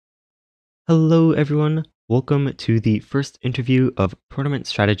Hello, everyone. Welcome to the first interview of Tournament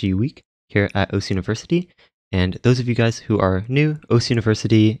Strategy Week here at OC University. And those of you guys who are new, OC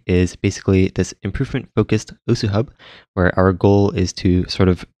University is basically this improvement-focused OSU hub where our goal is to sort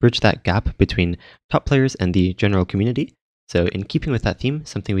of bridge that gap between top players and the general community. So in keeping with that theme,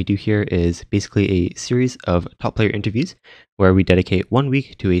 something we do here is basically a series of top player interviews where we dedicate 1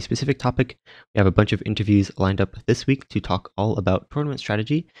 week to a specific topic. We have a bunch of interviews lined up this week to talk all about tournament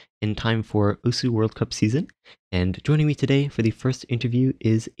strategy in time for OSU World Cup season. And joining me today for the first interview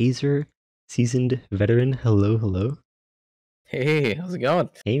is Azer, seasoned veteran. Hello, hello. Hey, how's it going?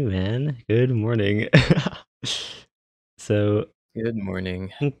 Hey, man. Good morning. So, Good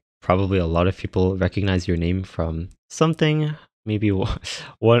morning. I think probably a lot of people recognize your name from something. Maybe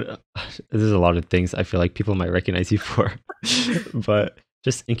what there's a lot of things I feel like people might recognize you for. But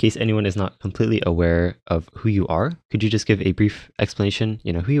just in case anyone is not completely aware of who you are, could you just give a brief explanation,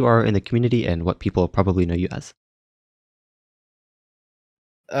 who you are in the community and what people probably know you as?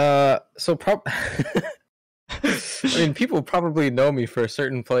 So I mean, people probably know me for a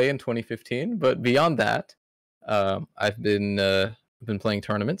certain play in 2015, but beyond that, I've been playing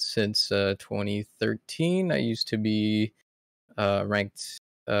tournaments since 2013. I used to be ranked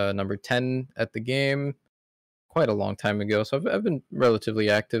number 10 at the game quite a long time ago, so I've been relatively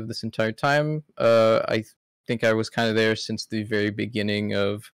active this entire time. I think I was kind of there since the very beginning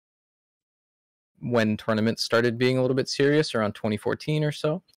of when tournaments started being a little bit serious around 2014 or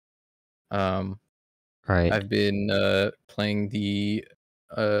so. Right. I've been playing the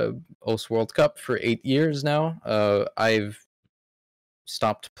OS World Cup for 8 years now. I've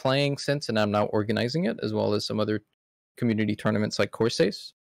stopped playing since, and I'm now organizing it, as well as some other community tournaments like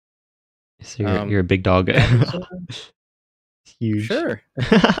Corsace. So you're a big dog. That is Huge. sure.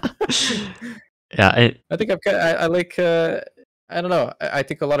 Yeah, I think I like. I don't know. I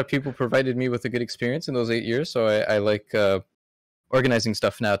think a lot of people provided me with a good experience in those 8 years, so I like organizing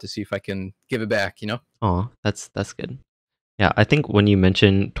stuff now to see if I can give it back. oh, that's good. Yeah, I think when you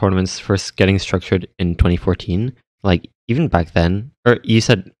mentioned tournaments first getting structured in 2014, like even back then, or you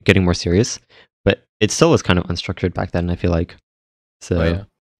said getting more serious, but it still was kind of unstructured back then, I feel like. Oh So, yeah.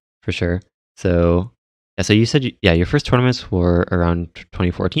 for sure. So, yeah, so you said, your first tournaments were around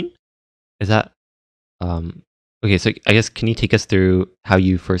 2014? Is that, okay, so I guess can you take us through how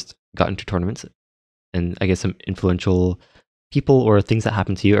you first got into tournaments and I guess some influential people or things that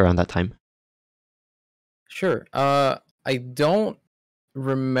happened to you around that time? Sure. I don't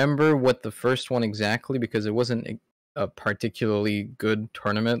remember what the first one exactly because it wasn't a particularly good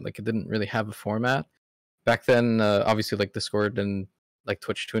tournament. Like it didn't really have a format. Back then, obviously like Discord and like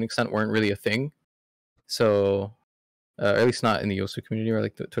Twitch to an extent weren't really a thing. So at least not in the Yosu community, or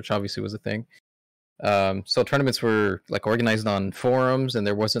like Twitch obviously was a thing. So tournaments were like organized on forums, and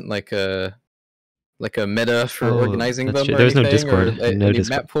there wasn't like a meta for Oh, organizing that's them true. or There was no anything, or Discord. No any Discord.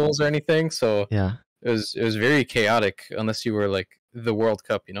 map pools or anything. So Yeah. it was very chaotic unless you were like the World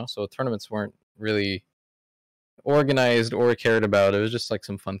Cup, So tournaments weren't really organized or cared about. It was just like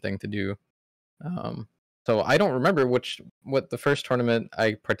some fun thing to do. Um, so I don't remember what the first tournament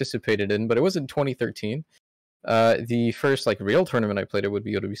I participated in, but it was in 2013. The first like real tournament I played it would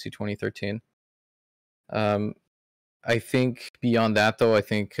be OWC 2013. Um, I think beyond that though, I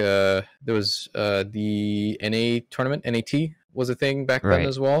think there was the NA tournament. NAT was a thing back then Right.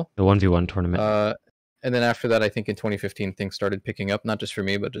 as well. The 1v1 tournament. Uh, and then after that, I think in 2015 things started picking up, not just for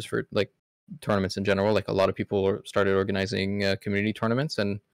me, but just for like tournaments in general. Like a lot of people started organizing community tournaments,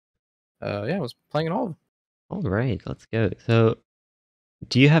 and yeah, I was playing in all of them. All right, let's go. So,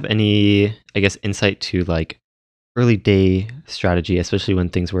 do you have any, I guess, insight to like early day strategy, especially when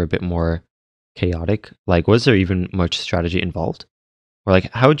things were a bit more chaotic? Like, was there even much strategy involved? Or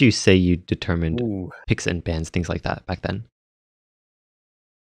like, how would you say you determined Ooh, picks and bans, things like that back then?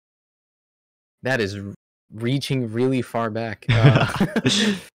 that is reaching really far back.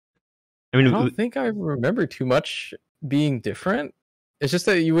 I I mean, don't think I remember too much being different. It's just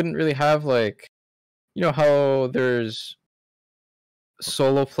that you wouldn't really have like, how there's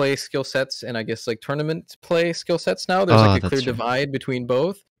solo play skill sets and I guess like tournament play skill sets now. There's like oh, a that's clear true. divide between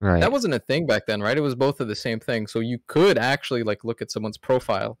both. That Right. wasn't a thing back then, right? It was both of the same thing. So you could actually like look at someone's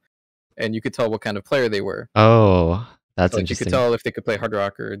profile and you could tell what kind of player they were. Oh, that's So, like you could interesting. tell if they could play hard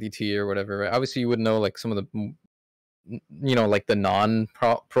rock or DT or whatever, right? Obviously you would know like some of the like the non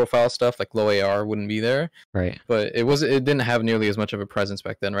profile stuff, like low AR wouldn't be there, Right. but it didn't have nearly as much of a presence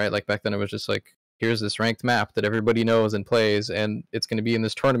back then, right? Like back then it was just like here's this ranked map that everybody knows and plays, and it's going to be in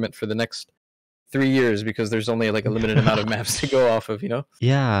this tournament for the next 3 years because there's only like a limited amount of maps to go off of.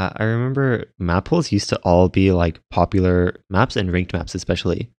 Yeah, I remember map pools used to all be like popular maps and ranked maps,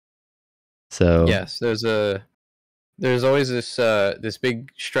 especially. So Yes, there's always this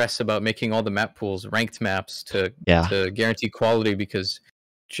big stress about making all the map pools ranked maps yeah, to guarantee quality, because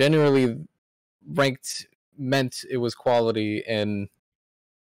generally ranked meant it was quality, and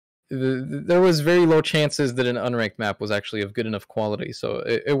there was very low chances that an unranked map was actually of good enough quality. So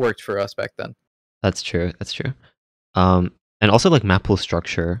it worked for us back then. that's true. That's true. And also like map pool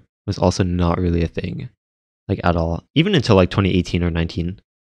structure was also not really a thing, like at all, even until like 2018 or 19.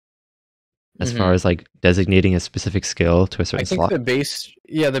 As far Hmm. as like designating a specific skill to a I certain think slot. the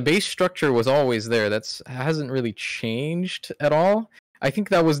base structure was always there. That's hasn't really changed at all. I think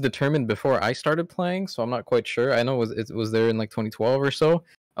that was determined before I started playing, so I'm not quite sure. I know it was there in like 2012 or so.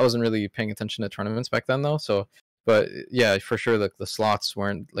 I wasn't really paying attention to tournaments back then though. So, but yeah, for sure, like the slots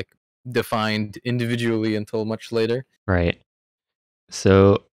weren't like defined individually until much later. Right.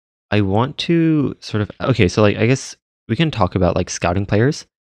 So I want to sort of okay, so like I guess we can talk about like scouting players.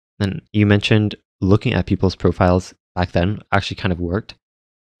 Then you mentioned looking at people's profiles back then actually kind of worked.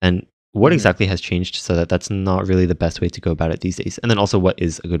 And what Hmm. exactly has changed so that that's not really the best way to go about it these days? And then also what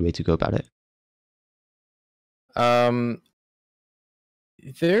is a good way to go about it? Um,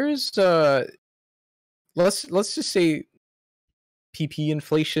 there's let's just say PP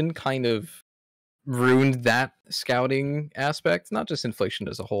inflation kind of ruined that scouting aspect. Not just inflation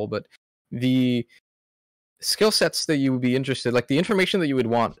as a whole, but the skill sets that you would be interested, like the information that you would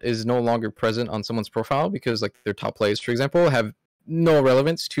want, is no longer present on someone's profile, because like their top plays, for example, have no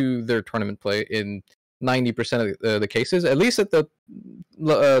relevance to their tournament play in 90% of the cases, at least at the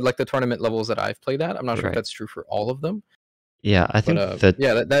like the tournament levels that I've played at. I'm not sure if Right. that's true for all of them, Yeah, I but think that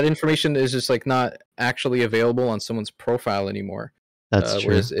yeah, that information is just like not actually available on someone's profile anymore, that's true.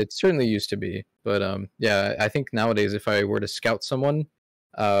 whereas it certainly used to be. But yeah, I think nowadays if I were to scout someone,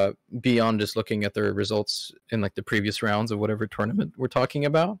 uh, beyond just looking at their results in like the previous rounds of whatever tournament we're talking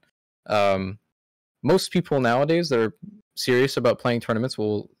about, um, most people nowadays that are serious about playing tournaments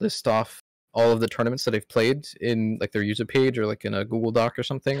will list off all of the tournaments that they've played in like their user page or like in a Google Doc or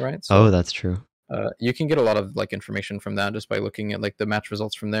something, right? Oh, So that's true. you can get a lot of like information from that just by looking at like the match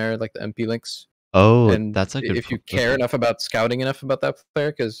results from there, like the MP links. Oh, And that's a good if you point. care Okay. enough about scouting enough about that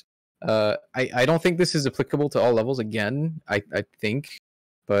player, because I don't think this is applicable to all levels again. I think,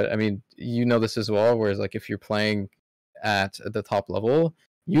 but I mean, you know this as well. Whereas like if you're playing at the top level,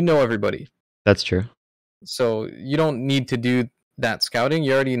 you know everybody, That's true. so you don't need to do that scouting.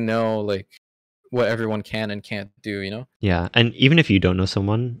 You already know like what everyone can and can't do. You know? Yeah, and even if you don't know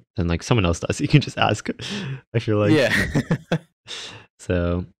someone, then like someone else does. You can just ask. I feel like Yeah.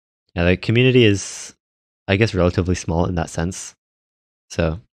 so. Yeah, the community is, I guess, relatively small in that sense.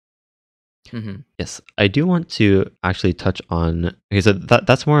 So Hmm. yes, I do want to actually touch on. Okay, so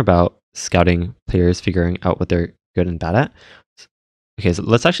that's more about scouting players, figuring out what they're good and bad at. Okay, so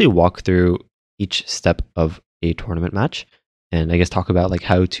let's actually walk through each step of a tournament match, and I guess talk about like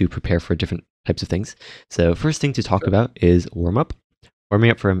how to prepare for different types of things. So first thing to talk Sure. about is warm up.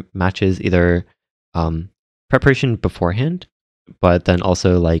 Warming up for matches, either um, preparation beforehand, but then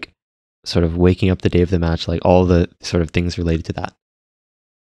also like sort of waking up the day of the match, like all the sort of things related to that.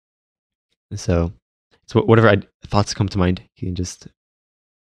 So, whatever thoughts come to mind, you can just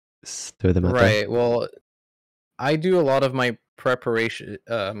throw them out there. Right. Well, I do a lot of my preparation.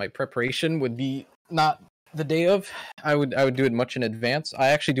 My preparation would be not the day of. I would do it much in advance. I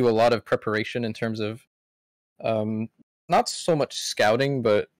actually do a lot of preparation in terms of um, not so much scouting,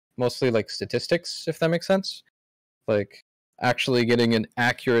 but mostly like statistics, if that makes sense. Like actually getting an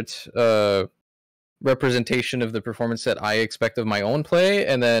accurate representation of the performance that I expect of my own play,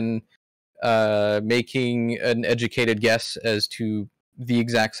 and then making an educated guess as to the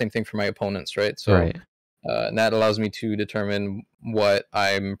exact same thing for my opponents. Right. So Right. and that allows me to determine what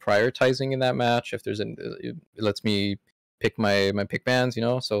I'm prioritizing in that match. If there's it lets me pick my pick bands, you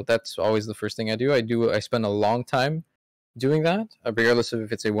know. So that's always the first thing I do. I spend a long time doing that, regardless of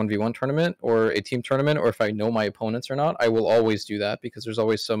if it's a 1v1 tournament or a team tournament, or if I know my opponents or not. I will always do that, because there's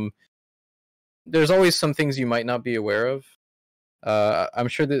always some things you might not be aware of. I'm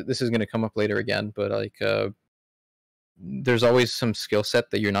sure that this is going to come up later again, but like there's always some skill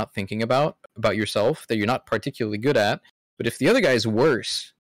set that you're not thinking about yourself, that you're not particularly good at. But if the other guy's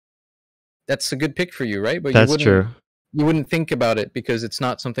worse, that's a good pick for you, right? But you That's wouldn't true. you wouldn't think about it because it's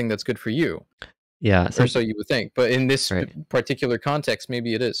not something that's good for you, Yeah. or so you would think. But in this Right. particular context,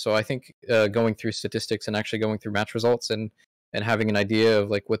 maybe it is. So I think going through statistics and actually going through match results and having an idea of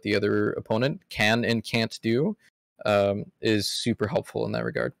like what the other opponent can and can't do is super helpful in that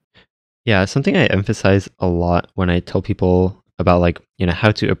regard. Yeah. Something I emphasize a lot when I tell people about like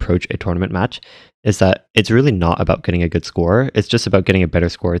how to approach a tournament match is that it's really not about getting a good score. It's just about getting a better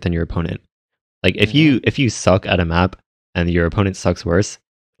score than your opponent. Like Hmm. if you suck at a map and your opponent sucks worse,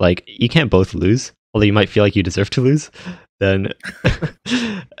 like you can't both lose. Although you might feel like you deserve to lose, then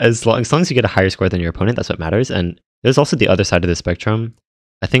as long as you get a higher score than your opponent, that's what matters. And there's also the other side of the spectrum.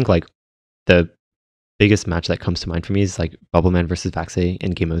 I think like the biggest match that comes to mind for me is like Bubbleman versus Vaxei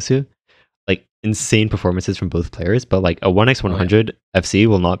in Game Osu. Like insane performances from both players, but like a Oh yeah. 1x100 FC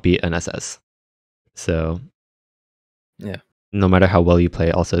will not beat an SS. So Yeah. no matter how well you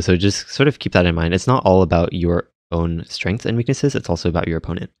play also. So just sort of keep that in mind. It's not all about your own strengths and weaknesses, it's also about your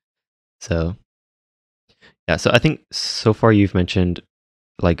opponent. So yeah, so I think so far you've mentioned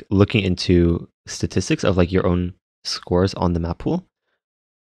like looking into statistics of like your own scores on the map pool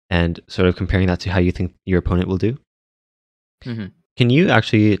and sort of comparing that to how you think your opponent will do. Hmm. Can you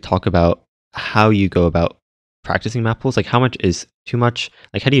actually talk about how you go about practicing map pools? Like how much is too much?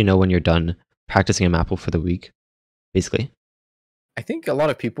 Like how do you know when you're done practicing a map pool for the week, basically? I think a lot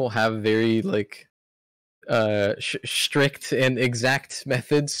of people have very like strict and exact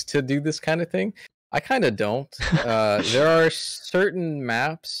methods to do this kind of thing. I kind of don't. There are certain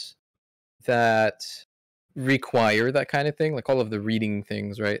maps that require that kind of thing, like all of the reading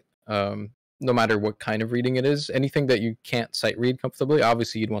things, right? No matter what kind of reading it is, anything that you can't sight read comfortably,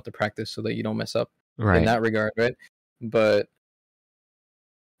 obviously you'd want to practice so that you don't mess up in Right. that regard, right? But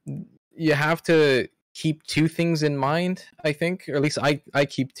you have to keep two things in mind, I think, or at least I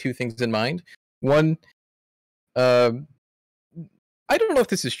keep two things in mind. One, um, I don't know if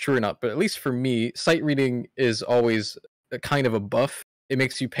this is true or not, but at least for me, sight reading is always a kind of a buff. It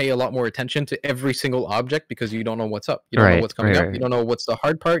makes you pay a lot more attention to every single object because you don't know what's up. You don't know Right. what's coming Right. up. You Right. don't know what's the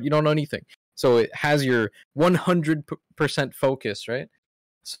hard part. You don't know anything. So it has your 100% focus, right?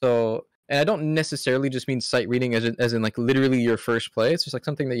 So, and I don't necessarily just mean sight reading as in like literally your first play. It's just like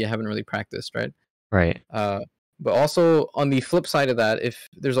something that you haven't really practiced, right? Right. Uh, but also on the flip side of that, if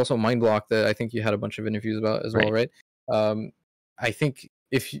there's also mind block that I think you had a bunch of interviews about as well, Right. right? Um, I think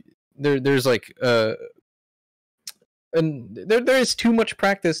if there's like and there is too much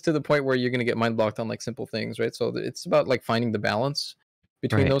practice to the point where you're going to get mind blocked on like simple things, right? So it's about like finding the balance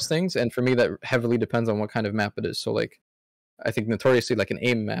between Right. those things, and for me that heavily depends on what kind of map it is. So like I think notoriously like an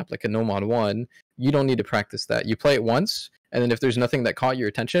aim map, like a No Mod 1, you don't need to practice that. You play it once, and then if there's nothing that caught your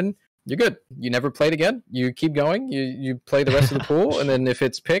attention, you're good. You never play it again. You keep going. You play the rest of the pool, and then if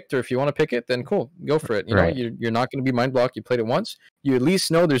it's picked or if you want to pick it, then cool, go for it. You know, Right. you're not going to be mind blocked. You played it once. You at least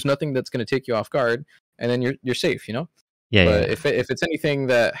know there's nothing that's going to take you off guard, and then you're safe. You know. Yeah. But Yeah. if it's anything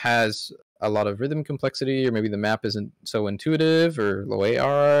that has a lot of rhythm complexity, or maybe the map isn't so intuitive, or low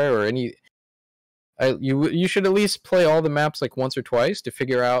AR, or any you should at least play all the maps like once or twice to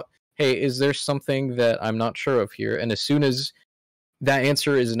figure out, hey, is there something that I'm not sure of here? And as soon as that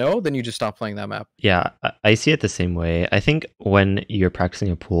answer is no, then you just stop playing that map. Yeah, I see it the same way. I think when you're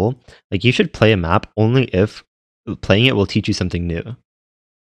practicing a pool, like you should play a map only if playing it will teach you something new,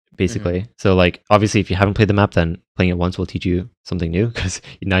 Hmm. basically. So like obviously if you haven't played the map, then playing it once will teach you something new because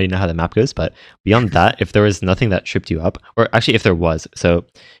now you know how the map goes. But beyond that, if there was nothing that tripped you up, or actually if there was, so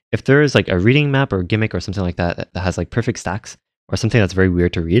if there is like a reading map or gimmick or something like that that has like perfect stacks or something that's very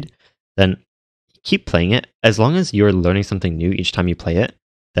weird to read, then keep playing it. As long as you're learning something new each time you play it,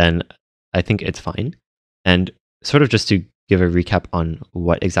 then I think it's fine. And sort of just to give a recap on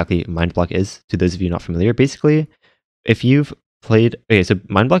what exactly mind block is to those of you not familiar, basically, if you've played, okay, so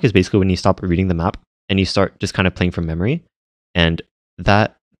mind block is basically when you stop reading the map and you start just kind of playing from memory, and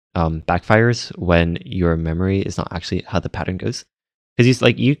that backfires when your memory is not actually how the pattern goes, because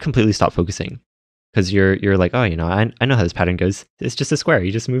you completely stop focusing because you're like, oh, I know how this pattern goes. It's just a square.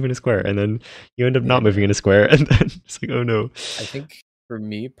 You just move in a square, and then you end up not moving Yeah. in a square, and then it's like, oh no. I think for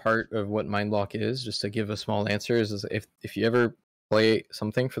me, part of what mind block is, just to give a small answer, is if you ever play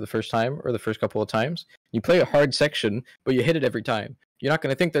something for the first time or the first couple of times, you play a hard section, but you hit it every time. You're not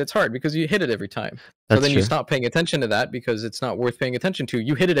going to think that it's hard because you hit it every time. So That's then you true. stop paying attention to that because it's not worth paying attention to.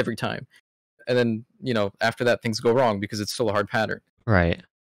 You hit it every time. And then, after that, things go wrong because it's still a hard pattern. Right.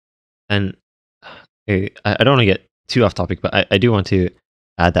 And I don't want to get too off topic, but I do want to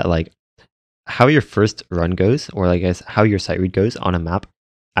add that like how your first run goes, or like I guess how your sight read goes on a map,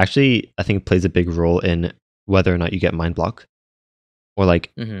 actually I think plays a big role in whether or not you get mind block, or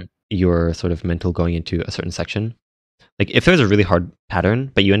like Hmm. your sort of mental going into a certain section. Like if there's a really hard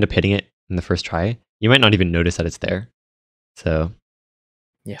pattern, but you end up hitting it in the first try, you might not even notice that it's there. So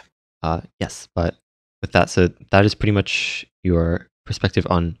Yeah. yes, but with that, so that is pretty much your perspective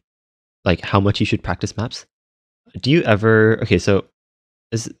on like how much you should practice maps. Do you ever, okay, so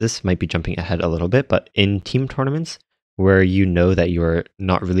this might be jumping ahead a little bit, but in team tournaments where you know that you're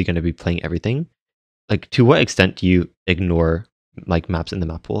not really going to be playing everything, like to what extent do you ignore like maps in the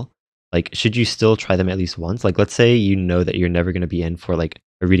map pool? like should you still try them at least once? Like let's say you know that you're never going to be in for like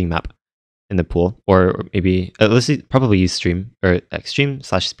a reading map in the pool, or maybe probably use stream or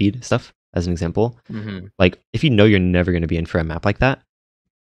extreme/speed stuff as an example. Hmm. Like if you know you're never going to be in for a map like that,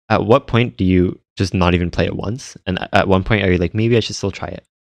 at what point do you just not even play it once? And at one point are you like, maybe I should still try it?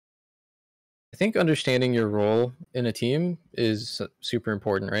 I think understanding your role in a team is super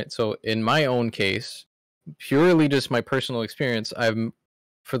important, right? So in my own case, purely just my personal experience,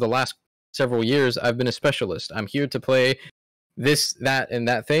 for the last several years, I've been a specialist. I'm here to play this, that, and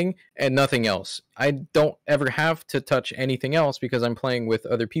that thing, and nothing else. I don't ever have to touch anything else because I'm playing with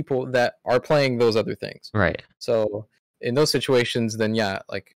other people that are playing those other things. Right. So in those situations, then yeah,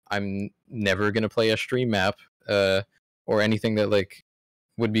 like I'm never gonna play a stream map, or anything that like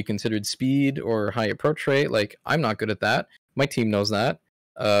would be considered speed or high approach rate. Like I'm not good at that. My team knows that.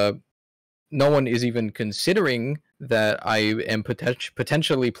 Uh, no one is even considering that I am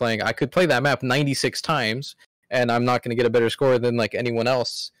potentially playing. I could play that map 96 times, and I'm not going to get a better score than like anyone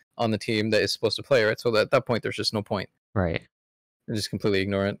else on the team that is supposed to play, right? So at that point, there's just no point. Right. I just completely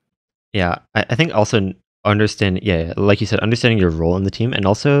ignore it. Yeah. I think also understand, yeah, like you said, understanding your role in the team, and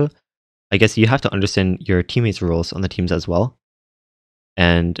also I guess you have to understand your teammates' roles on the teams as well.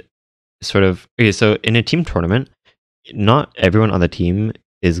 And sort of, okay, so in a team tournament, not everyone on the team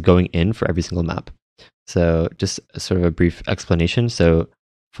is going in for every single map. So just sort of a brief explanation. So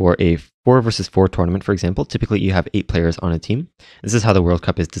for a 4 versus 4 tournament, for example, typically you have 8 players on a team. This is how the World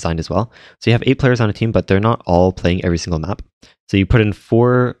Cup is designed as well. So you have 8 players on a team, but they're not all playing every single map. So you put in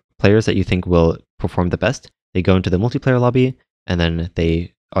 4 players that you think will perform the best. They go into the multiplayer lobby, and then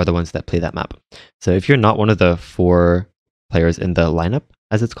they are the ones that play that map. So if you're not one of the 4 players in the lineup,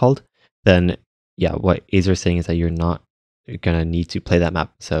 as it's called, then yeah, what Azer is saying is that you're not gonna need to play that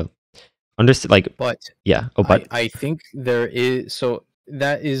map. So understand, like, But yeah. Oh, but I think there is, so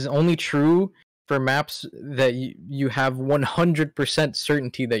that is only true for maps that you have 100%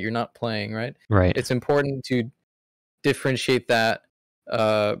 certainty that you're not playing, right? right, It's important to differentiate that.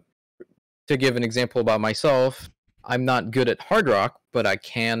 Uh, to give an example about myself, I'm not good at Hard Rock, but I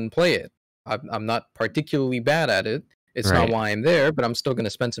can play it. I'm not particularly bad at it. It's not right, why I'm there, but I'm still going to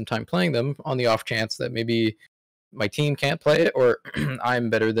spend some time playing them on the off chance that maybe my team can't play it, or I'm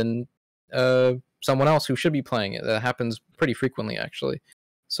better than someone else who should be playing it. That happens pretty frequently, actually.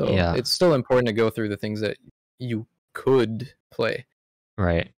 So yeah, it's still important to go through the things that you could play.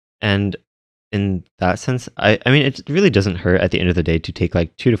 right. And in that sense, I mean, it really doesn't hurt at the end of the day to take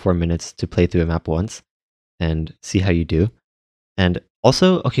like 2 to 4 minutes to play through a map once and see how you do. And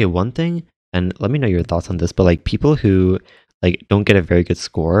also, okay, one thing, and let me know your thoughts on this, but like people who like don't get a very good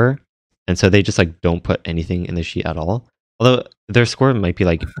score, and so they just like don't put anything in the sheet at all. Although their score might be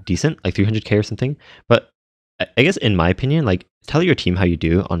like decent, like 300k or something. But I guess in my opinion, like tell your team how you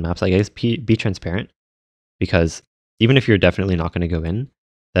do on maps. Like I guess be transparent, because even if you're definitely not going to go in,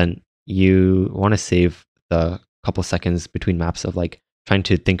 then you want to save the couple seconds between maps of like trying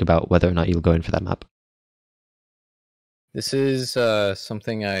to think about whether or not you'll go in for that map. This is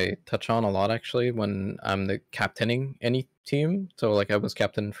something I touch on a lot actually when I'm the captaining any team. So like I was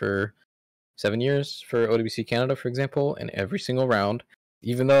captain for 7 years for OWC Canada, for example, and every single round,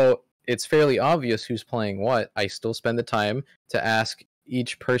 even though it's fairly obvious who's playing what, I still spend the time to ask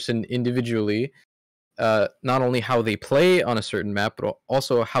each person individually, not only how they play on a certain map, but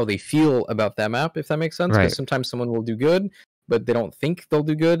also how they feel about that map, if that makes sense. Because Right, sometimes someone will do good, but they don't think they'll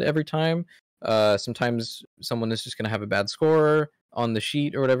do good every time. Sometimes someone is just going to have a bad score on the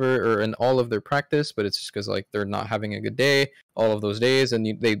sheet or whatever, or in all of their practice, but it's just because like they're not having a good day all of those days, and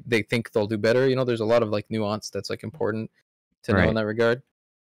they think they'll do better. You know, there's a lot of like nuance that's like important to know in right. that regard.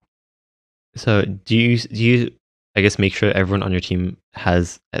 So do you I guess make sure everyone on your team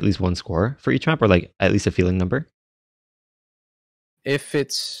has at least one score for each map, or like at least a feeling number? If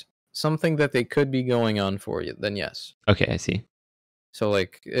it's something that they could be going on for you, then yes. Okay, I see. So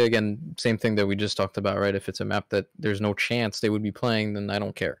like again, same thing that we just talked about, right? If it's a map that there's no chance they would be playing, then I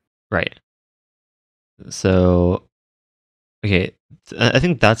don't care. Right. So okay, I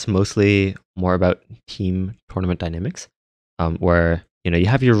think that's mostly more about team tournament dynamics, where you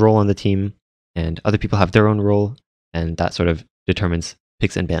have your role on the team, and other people have their own role, and that sort of determines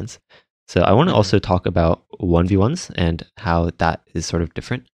picks and bans. So I want to Hmm. also talk about 1v1s and how that is sort of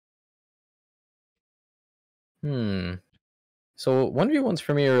different. Hmm. So 1v1s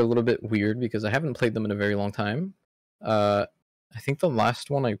for me are a little bit weird because I haven't played them in a very long time. Uh, I think the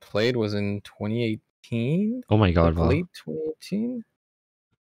last one I played was in 2018, Oh my god, like wow. late 2018.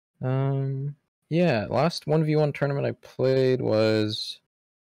 Yeah, last 1v1 tournament I played was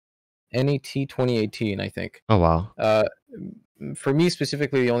NET 2018, I think. Oh wow. for me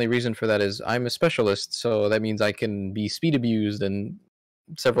specifically, the only reason for that is I'm a specialist, so that means I can be speed abused and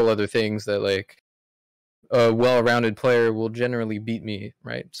several other things that like a well-rounded player will generally beat me,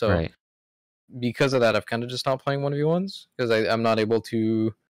 right? So Right. because of that, I've kind of just stopped playing 1v1s because I'm not able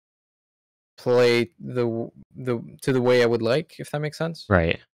to play the to the way I would like, if that makes sense.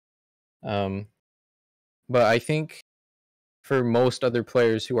 Right. Um, but I think for most other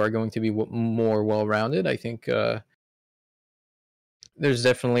players who are going to be more well-rounded, I think there's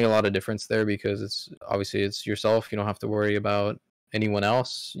definitely a lot of difference there because it's obviously it's yourself. You don't have to worry about anyone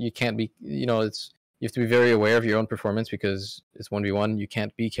else. You can't be, it's you have to be very aware of your own performance because it's 1v1. You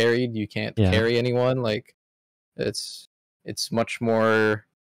can't be carried. You can't Yeah. carry anyone. Like it's it's much more.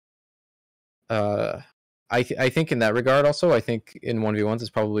 Uh, I think in that regard also, I think in 1v1s it's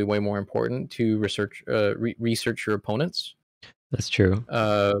probably way more important to research your opponents That's true.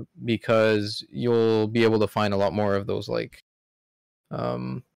 because you'll be able to find a lot more of those like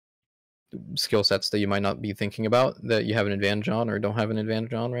um skill sets that you might not be thinking about that you have an advantage on or don't have an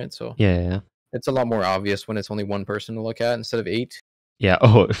advantage on, right? So Yeah. Yeah. it's a lot more obvious when it's only one person to look at instead of eight. Yeah.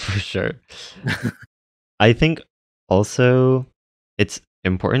 Oh, for sure. I think also it's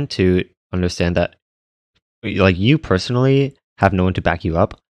important to understand that like you personally have no one to back you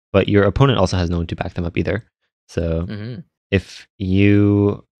up, but your opponent also has no one to back them up either. So Hmm. if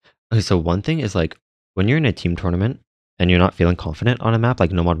you okay, so one thing is like when you're in a team tournament and you're not feeling confident on a map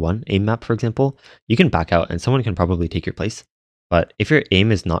like Nomad 1, aim map for example, you can back out and someone can probably take your place. But if your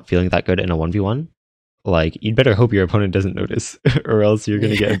aim is not feeling that good in a 1v1, like you'd better hope your opponent doesn't notice or else you're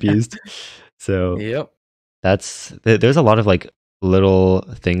going to get Yeah. abused. So Yep. there's a lot of like little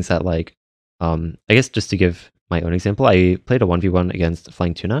things that like I guess just to give my own example, I played a 1v1 against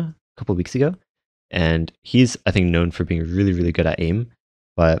Flying Tuna a couple of weeks ago, and he's I think known for being really really good at aim,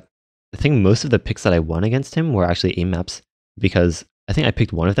 but I think most of the picks that I won against him were actually aim maps because I think I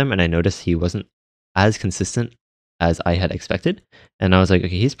picked one of them and I noticed he wasn't as consistent as I had expected, and I was like,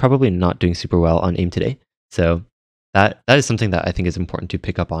 okay, he's probably not doing super well on aim today. So that is something that I think is important to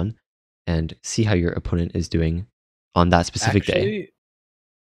pick up on and see how your opponent is doing on that specific day. Actually,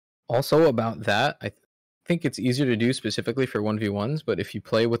 also about that, think it's easier to do specifically for 1v1s, but if you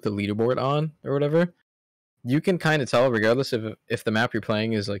play with the leaderboard on or whatever, you can kind of tell regardless of if the map you're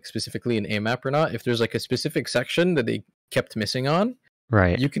playing is like specifically an A map or not. If there's like a specific section that they kept missing on,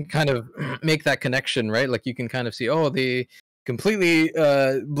 Right. you can kind of make that connection, right? Like you can kind of see, oh, they completely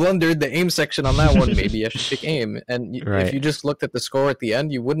blundered the aim section on that one. Maybe I should pick aim. And if Right. you just looked at the score at the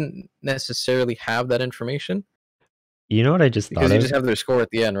end, you wouldn't necessarily have that information You know what I just thought because you of? just have their score at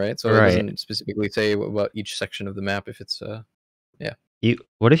the end, right? So it Right. doesn't specifically say about each section of the map if it's yeah.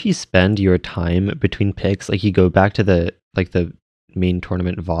 What if you spend your time between picks, like you go back to the main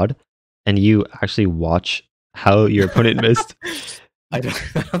tournament VOD and you actually watch how your opponent missed? I don't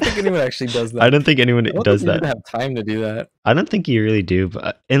think anyone actually does I that. don't think anyone I don't think does you even that. have time to do that. I don't think you really do,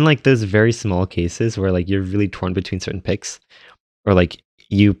 but in like those very small cases where like you're really torn between certain picks or like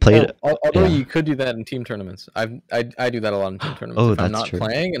you played Although yeah. you could do that in team tournaments. I do that a lot in team tournaments. Oh, If I'm that's not true.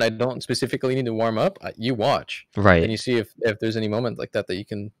 playing and I don't specifically need to warm up, you watch and Right. you see if there's any moment like that that you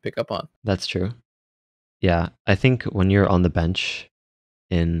can pick up on. That's true. Yeah, I think when you're on the bench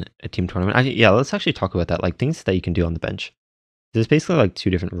in a team tournament, yeah, let's actually talk about that. Like things that you can do on the bench. There's basically like two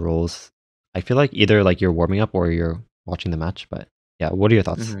different roles. I feel like either like you're warming up or you're watching the match. But yeah, what are your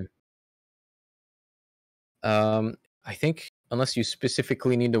thoughts? Hmm. I think unless you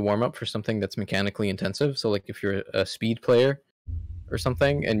specifically need to warm up for something that's mechanically intensive, so like if you're a speed player or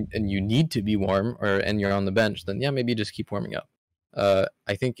something and you need to be warm or and you're on the bench, then yeah, maybe just keep warming up.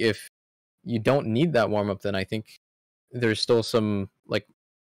 I think if you don't need that warm up, then I think there's still some like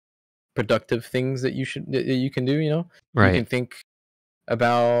productive things that you can do. You Right, can think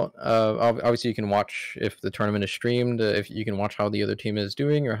about obviously you can watch if the tournament is streamed, if you can watch how the other team is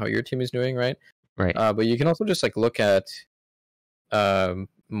doing or how your team is doing, right? right, But you can also just like look at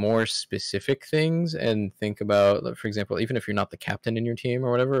more specific things and think about, like, for example, even if you're not the captain in your team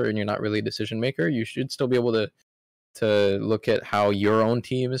or whatever, and you're not really a decision maker, you should still be able to look at how your own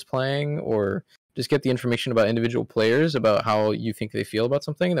team is playing or just get the information about individual players about how you think they feel about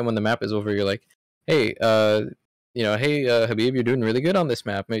something. And then when the map is over, you're like, hey, hey, Habib, you're doing really good on this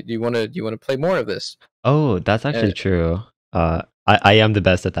map. Do you want to play more of this? oh, that's actually And true. I am the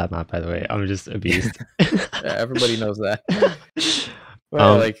best at that map, by the way. I'm just a beast. everybody knows that.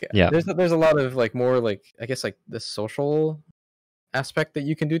 But like, Yeah, there's a lot of like more like I guess like the social aspect that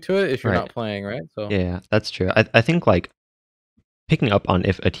you can do to it if you're right. not playing, right? So. Yeah, that's true. I think like picking up on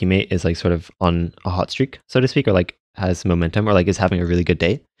if a teammate is like sort of on a hot streak, so to speak, or like has momentum or like is having a really good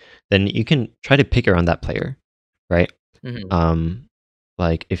day, then you can try to pick around that player, right? Hmm.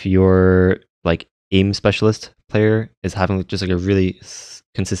 Like if your like aim specialist player is having just like a really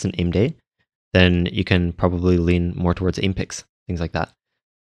consistent aim day, then you can probably lean more towards aim picks, things like that.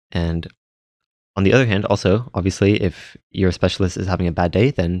 And on the other hand, also, obviously, if your specialist is having a bad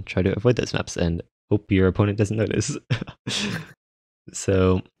day, then try to avoid those maps and hope your opponent doesn't notice.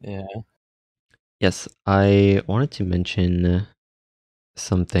 So, Yeah. yes, I wanted to mention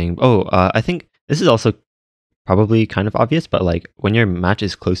something. Oh, I think this is also probably kind of obvious, but like when your match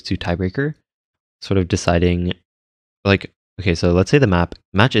is close to tiebreaker, sort of deciding, like, okay, so let's say the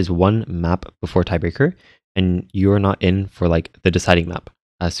match is one map before tiebreaker, and you're not in for like the deciding map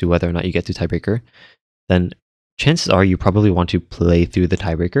as to whether or not you get to tiebreaker, then chances are you probably want to play through the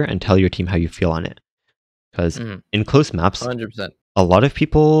tiebreaker and tell your team how you feel on it. Because Hmm. in close maps, 100%. a lot of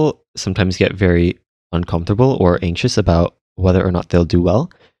people sometimes get very uncomfortable or anxious about whether or not they'll do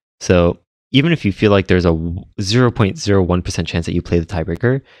well. So even if you feel like there's a 0.01% chance that you play the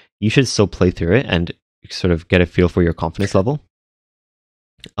tiebreaker, you should still play through it and sort of get a feel for your confidence level.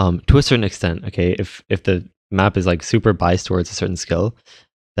 To a certain extent, okay, if the map is like super biased towards a certain skill,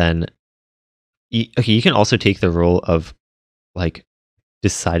 then you can also take the role of like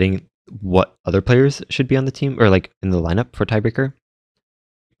deciding what other players should be on the team or like in the lineup for tiebreaker.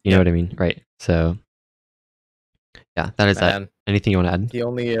 You know Yep. what I mean? Right. So yeah, that is that. Man, Anything you want to add? the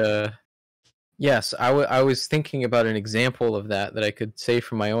only yes, I was thinking about an example of that I could say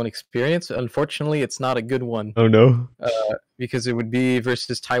from my own experience. Unfortunately, it's not a good one, Oh no. because it would be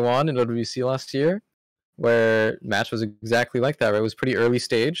versus Taiwan in WC last year, where match was exactly like that. Right? It was pretty early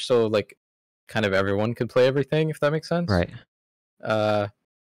stage, so like kind of everyone could play everything, if that makes sense. Right. Uh,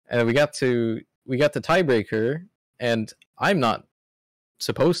 and we got the tiebreaker, and I'm not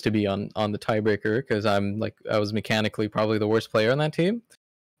supposed to be on the tiebreaker because I was mechanically probably the worst player on that team.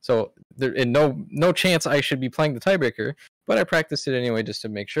 So there, in no chance I should be playing the tiebreaker, but I practiced it anyway just to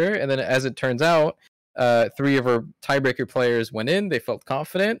make sure. And then as it turns out, three of our tiebreaker players went in. They felt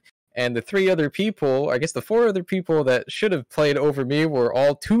confident, and the three other people, I guess the four other people that should have played over me, were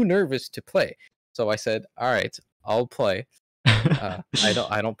all too nervous to play. So I said, "All right, I'll play." I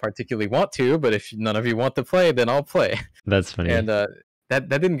don't particularly want to, but if none of you want to play, then I'll play. That's funny. And that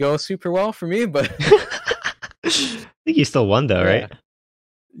didn't go super well for me, but I think you still won though, yeah. right?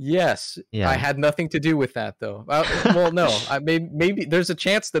 Yes, I Yeah. had nothing to do with that though. Well, no, maybe there's a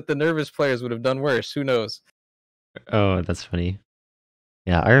chance that the nervous players would have done worse. Who knows? Oh, that's funny.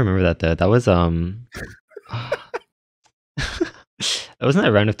 Yeah, I remember that though. That was it wasn't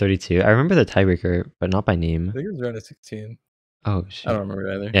that round of 32. I remember the tiebreaker, but not by I name. think it was around a 16. Oh I shoot. don't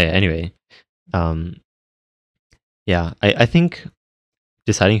remember either. Yeah, anyway. Um yeah, I think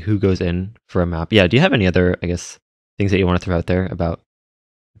deciding who goes in for a map. Yeah, do you have any other, I guess, things that you want to throw out there about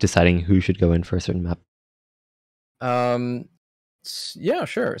deciding who should go in for a certain map? Um, yeah,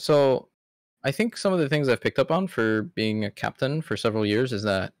 sure. So I think some of the things I've picked up on for being a captain for several years is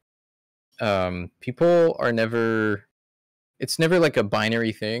that people are never. It's never like a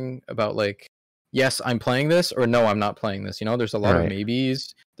binary thing about like, yes, I'm playing this, or no, I'm not playing this. You know, there's a lot of Right.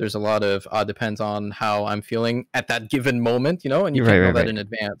 maybes. There's a lot of depends on how I'm feeling at that given moment. You know, and you You're can't know right, that right. in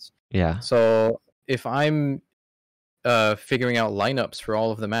advance. Yeah. So if I'm figuring out lineups for all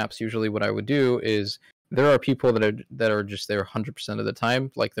of the maps, usually what I would do is there are people that are just there 100% of the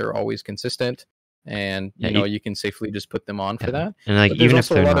time, like they're always consistent, and Yeah, you know you can safely just put them on for yeah. that. And like But there's even if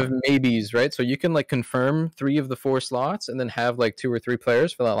also a they're lot not of maybes, right? So you can like confirm three of the four slots, and then have like two or three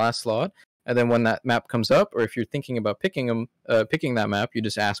players for that last slot. And then when that map comes up, or if you're thinking about picking that map, you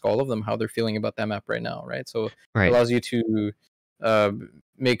just ask all of them how they're feeling about that map right now, right? So it right. allows you to uh,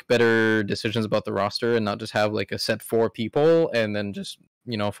 make better decisions about the roster and not just have like a set four people and then just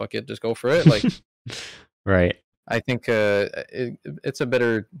fuck it, just go for it. Like Right. I think it's a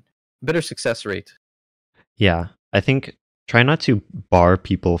better success rate. Yeah. I think try not to bar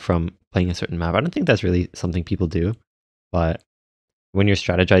people from playing a certain map. I don't think that's really something people do, but when you're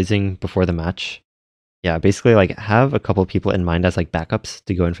strategizing before the match, yeah, basically like have a couple people in mind as like backups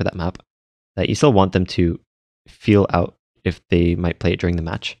to go in for that map that you still want them to feel out if they might play it during the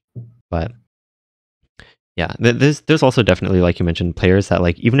match. But yeah, there's also definitely, like you mentioned, players that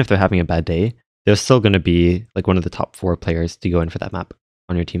like even if they're having a bad day, they're still going to be like one of the top four players to go in for that map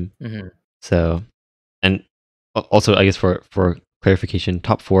on your team. Hmm. So, and also I guess for clarification,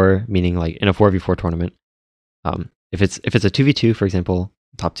 top four meaning like in a 4v4 tournament. If it's a 2v2, for example,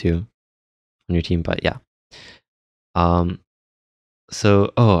 top two on your team. But yeah. Um.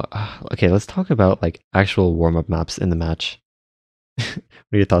 So okay, let's talk about like actual warm up maps in the match. What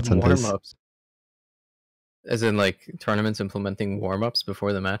are your thoughts on Warm those? ups, as in like tournaments implementing warm ups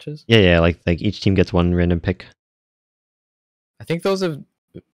before the matches. Yeah, yeah, like each team gets one random pick. I think those have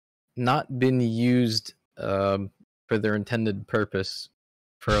not been used for their intended purpose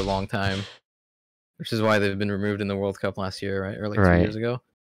for a long time, which is why they've been removed in the World Cup last year, right? Or like 2 years Right. ago.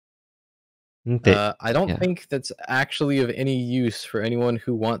 They, I don't yeah, think that's actually of any use for anyone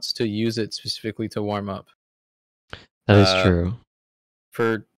who wants to use it specifically to warm up. that is Uh, true.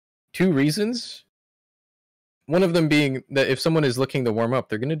 for two reasons. One of them being that if someone is looking to warm up,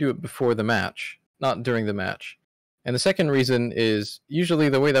 they're going to do it before the match, not during the match. And the second reason is usually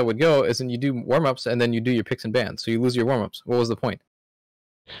the way that would go is then you do warm ups and then you do your picks and bans. So you lose your warm ups. What was the point?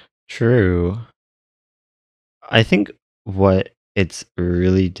 True. I think what it's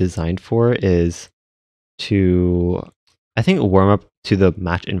really designed for is to, I think, warm up to the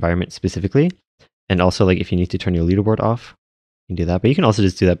match environment specifically. And also, like, if you need to turn your leaderboard off, you can do that. But you can also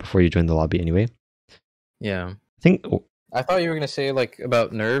just do that before you join the lobby anyway. Yeah. I think, I thought you were going to say like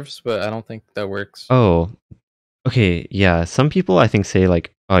about nerves, but I don't think that works. oh, okay, yeah. Some people I think say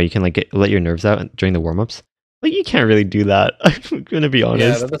like, oh, you can like let your nerves out during the warm-ups. Like, you can't really do that. I'm gonna be Yeah,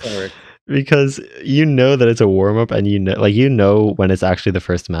 honest. that doesn't work. Because you know that it's a warm-up and you know when it's actually the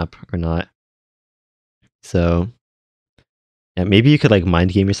first map or not. So yeah, maybe you could like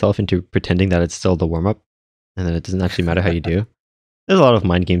mind game yourself into pretending that it's still the warm-up and then it doesn't actually matter how you do. There's a lot of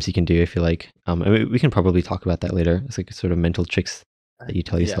mind games you can do if you like. I mean, we can probably talk about that later. It's like sort of mental tricks that you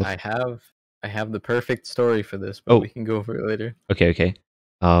tell Yeah, yourself. I have the perfect story for this, but Oh, we can go over it later. okay.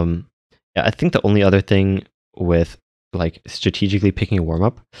 Um, yeah, I think the only other thing with like strategically picking a warm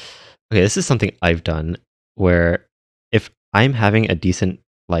up. Okay, this is something I've done where if I'm having a decent,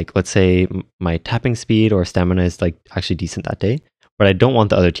 like, let's say my tapping speed or stamina is like actually decent that day, but I don't want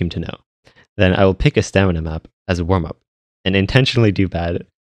the other team to know, then I will pick a stamina map as a warm up and intentionally do bad.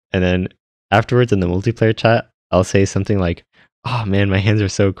 And then afterwards in the multiplayer chat, I'll say something like, "Oh man, my hands are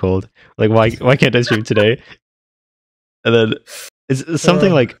so cold. Like, why can't I stream today?" And then it's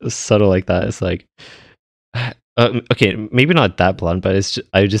something like subtle like that. It's like, okay, maybe not that blunt, but it's just,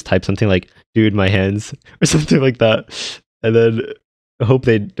 I just type something like "dude, my hands" or something like that, and then hope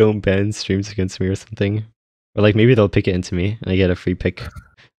they don't ban streams against me or something, or like maybe they'll pick it into me and I get a free pick.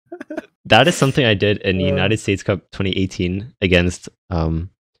 That is something I did in United States Cup 2018 against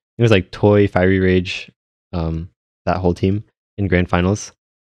it was like Toy, Fiery Rage, that whole team in grand finals.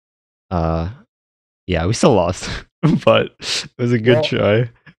 Yeah, we still lost, but it was a good try.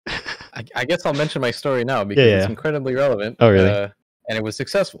 I guess I'll mention my story now because Yeah. it's incredibly relevant. Oh, really? And it was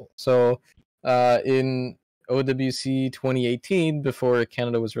successful. So in OWC 2018, before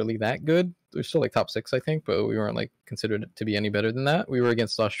Canada was really that good, we were still like top 6, I think, but we weren't like considered to be any better than that. We were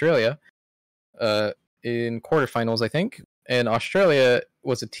against Australia in quarterfinals, I think. And Australia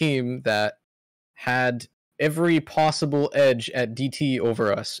was a team that had every possible edge at DT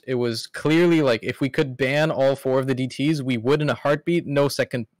over us. It was clearly like if we could ban all 4 of the DTs, we would in a heartbeat, no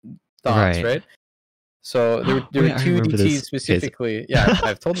second thoughts, right? So there were Wait, I 2 remember DTs this. specifically. Okay, Yeah,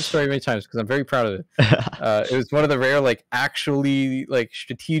 I've told the story many times because I'm very proud of it. It was one of the rare, like, actually like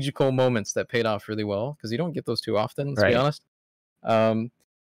strategical moments that paid off really well because you don't get those too often. Let's be right. honest.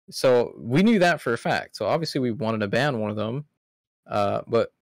 So we knew that for a fact. So obviously we wanted to ban one of them,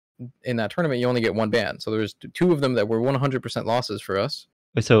 but in that tournament you only get 1 ban. So there's 2 of them that were 100% losses for us.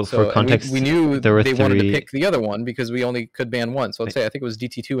 So for And context, we knew there were they wanted to 3. pick the other one because we only could ban 1. So let's Right. say I think it was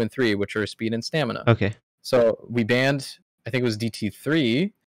DT2 and 3, which are speed and stamina. Okay. So we banned, I think it was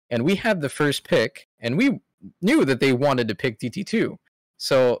DT3, and we had the first pick, and we knew that they wanted to pick DT2.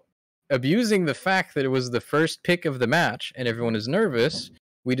 So abusing the fact that it was the first pick of the match and everyone is nervous,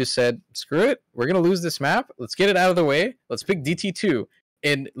 we just said, screw it, we're going to lose this map. Let's get it out of the way. Let's pick DT2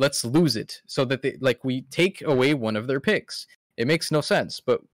 and let's lose it so that we take away one of their picks. It makes no sense,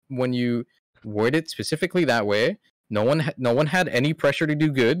 but when you word it specifically that way, no one had any pressure to do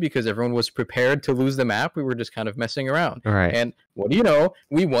good because everyone was prepared to lose the map. We were just kind of messing around. All right. And what do you know?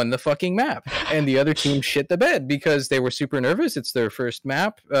 We won the fucking map. And the other team shit the bed because they were super nervous. It's their first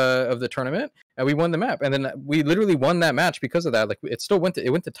map of the tournament, and we won the map. And then we literally won that match because of that. Like, it still went to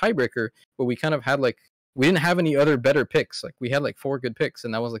tiebreaker, but we kind of had we didn't have any other better picks. Like, we had 4 good picks,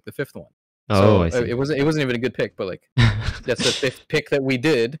 and that was the 5th one. Oh, So I see. it wasn't even a good pick, but that's the 5th pick that we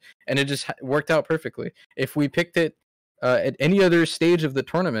did, and it just worked out perfectly. If we picked it at any other stage of the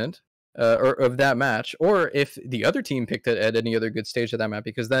tournament or of that match, or if the other team picked it at any other good stage of that map,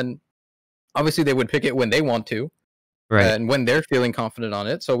 because then obviously they would pick it when they want to, Right. and when they're feeling confident on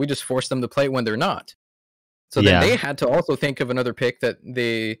it. So we just forced them to play it when they're not. So then they had to also think of another pick that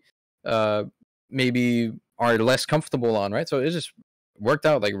they maybe are less comfortable on, right? So it just worked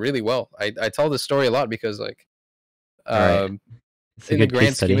out really well. I tell this story a lot because Right. It's a in the good case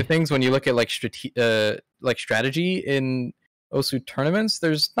grand scheme study. of things, when you look at strategy in OSU tournaments,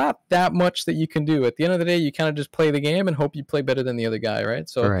 there's not that much that you can do. At the end of the day, you kind of just play the game and hope you play better than the other guy, right?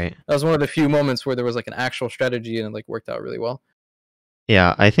 So Right. that was one of the few moments where there was like an actual strategy and it like worked out really well.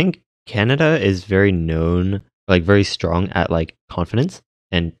 Yeah, I think Canada is very known, like very strong at like confidence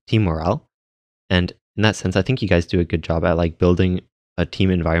and team morale. And in that sense, I think you guys do a good job at like building a team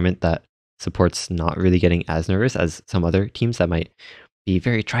environment that supports not really getting as nervous as some other teams that might be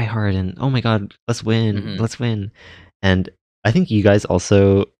very try hard and oh my god, Mm-hmm. let's win. And I think you guys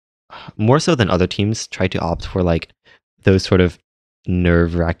also, more so than other teams, try to opt for like those sort of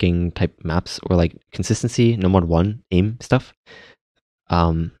nerve wracking type maps or like consistency, no mod one aim stuff.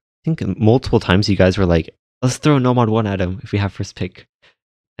 I think multiple times you guys were like, let's throw no mod one at him if we have first pick,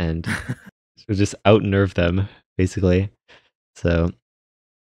 and so just out nerve them basically. So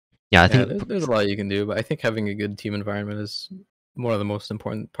yeah, I Yeah, think there's a lot you can do, but I think having a good team environment is one of the most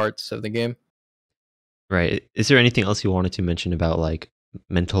important parts of the game. right. Is there anything else you wanted to mention about like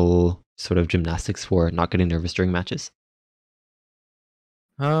mental sort of gymnastics for not getting nervous during matches?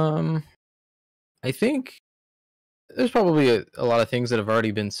 Um, I think there's probably a lot of things that have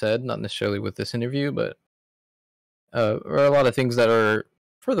already been said, not necessarily with this interview, but or a lot of things that are,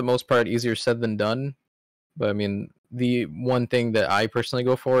 for the most part, easier said than done. But I mean, the one thing that I personally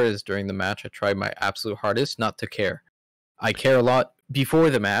go for is during the match, I try my absolute hardest not to care. I care a lot before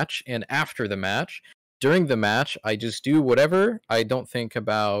the match and after the match. During the match, I just do whatever. I don't think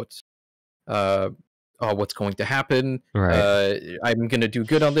about uh, oh, what's going to happen. Right, I'm gonna do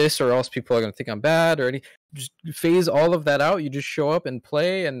good on this, or else people are gonna think I'm bad, or any. Just phase all of that out. You just show up and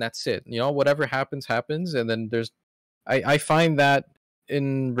play, and that's it. You know, whatever happens, happens. And then there's, I find that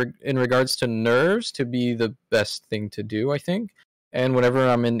in regards to nerves to be the best thing to do. I think, and whenever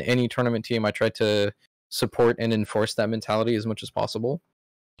I'm in any tournament team, I try to support and enforce that mentality as much as possible.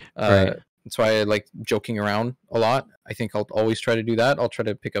 right. That's why I like joking around a lot. I think I'll always try to do that. I'll try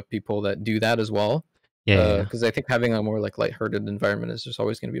to pick up people that do that as well, Yeah, yeah. because I think having a more like lighthearted environment is just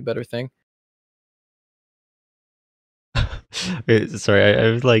always going to be a better thing. Yeah. Wait, sorry,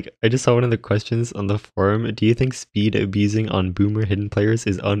 I was like, I just saw one of the questions on the forum. Do you think speed abusing on boomer hidden players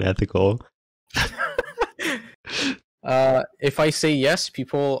is unethical? If I say yes,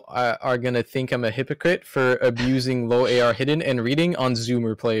 people are gonna think I'm a hypocrite for abusing low AR hidden and reading on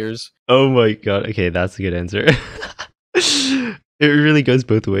Zoomer players. Oh my god. Okay, that's a good answer. It really goes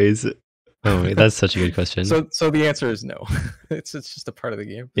both ways. Oh, wait, that's such a good question. So the answer is no. It's just a part of the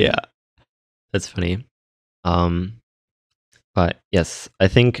game. Yeah, that's funny. Um, but yes, I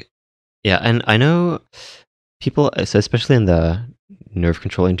think yeah, and I know people, so especially in the nerve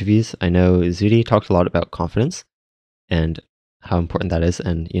control interviews, I know Zudi talked a lot about confidence and how important that is,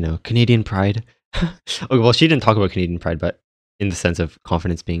 and you know, Canadian pride. Okay, well, she didn't talk about Canadian pride, but in the sense of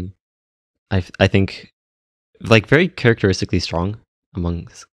confidence being, I think, like very characteristically strong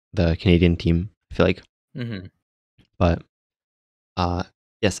amongst the Canadian team. I feel like, Mm-hmm. but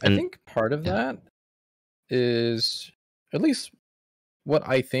yes, I and think part of yeah, that is, at least what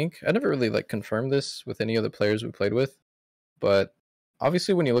I think. I never really like confirmed this with any other players we played with, but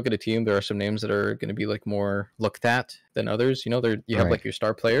obviously when you look at a team, there are some names that are going to be like more looked at than others. You know, there you have right, like your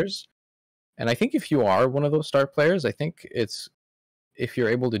star players, and I think if you are one of those star players, I think it's, if you're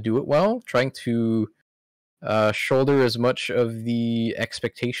able to do it well, trying to shoulder as much of the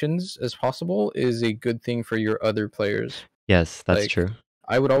expectations as possible is a good thing for your other players. yes, that's Like, true.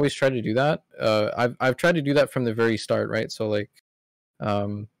 I would always try to do that. I've tried to do that from the very start, right? So like,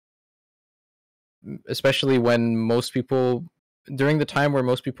 um, especially when most people, during the time where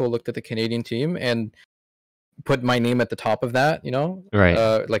most people looked at the Canadian team and put my name at the top of that, you know, Right,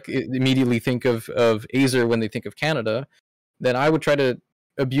 like immediately think of Azer when they think of Canada, then I would try to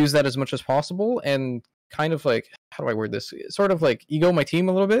abuse that as much as possible and kind of like, how do I word this? Sort of like ego my team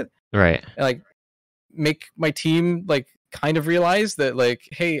a little bit, right, and like make my team like kind of realize that like,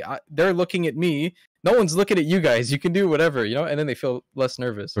 hey, they're looking at me. No one's looking at you guys. You can do whatever, you know, and then they feel less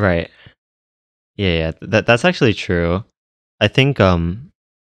nervous. right. Yeah, yeah. That's actually true. I think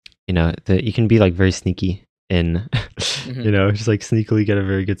you know, that you can be like very sneaky in you Hmm. know, just like sneakily get a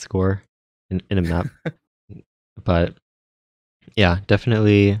very good score in a map. But yeah,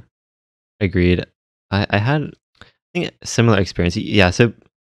 definitely agreed. I had I think a similar experience. Yeah, so I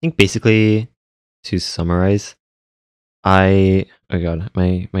think basically to summarize, oh god,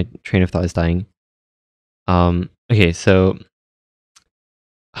 my train of thought is dying. Okay, so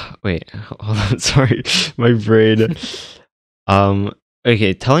wait, hold on, sorry. My brain. Um,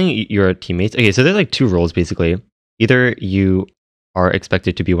 okay, telling your teammates. Okay, so there's like two roles basically. Either you are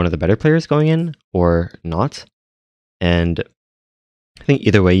expected to be one of the better players going in or not. And I think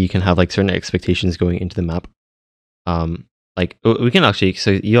either way you can have like certain expectations going into the map. Um, like we can actually.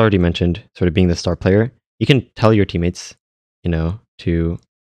 So you already mentioned sort of being the star player. You can tell your teammates, to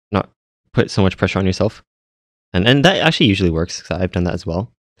not put so much pressure on yourself, and that actually usually works. Because I've done that as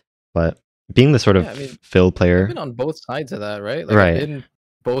well. But being the sort of Yeah, I mean, fill I've player, been on both sides of that, right? Like I've right? been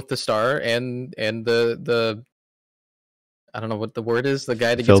both the star and the I don't know what the word is, the guy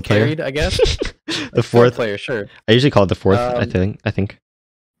that gets Fill player, carried, I guess. the Like fill fourth. player, sure. I usually call it the fourth. I Um, think. I think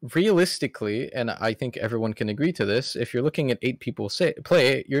realistically, and I think everyone can agree to this, if you're looking at 8 people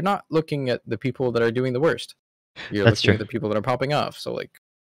play, you're not looking at the people that are doing the worst. You're that's looking true. at the people that are popping off. So like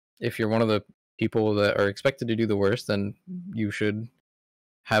if you're one of the people that are expected to do the worst, then you should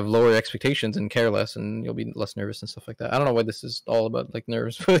have lower expectations and care less, and you'll be less nervous and stuff like that. I don't know why this is all about like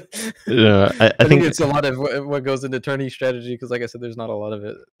nerves, but I I think think it's a lot of what goes into tourney strategy because, like I said, there's not a lot of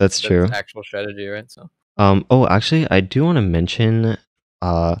it that's that's true. actual strategy, right? So Oh, actually, I do want to mention.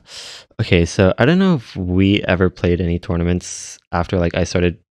 Uh, okay, so I don't know if we ever played any tournaments after like I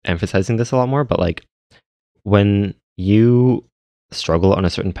started emphasizing this a lot more, but like when you struggle on a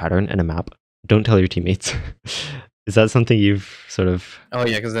certain pattern in a map, don't tell your teammates. Is that something you've sort of oh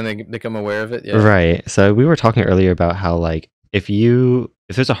yeah, because then they become aware of it. Yeah. right? So we were talking earlier about how like if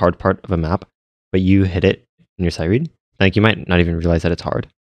there's a hard part of a map, but you hit it in your sight read, like you might not even realize that it's hard.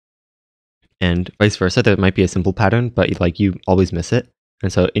 And vice versa, there might be a simple pattern, but like you always miss it.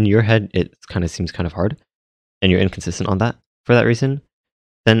 And so in your head, it kind of seems kind of hard, and you're inconsistent on that for that reason.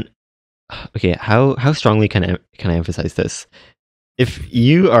 Then, okay, how strongly can I emphasize this? If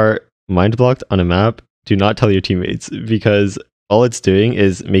you are mind blocked on a map, do not tell your teammates because all it's doing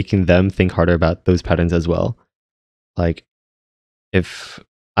is making them think harder about those patterns as well. Like if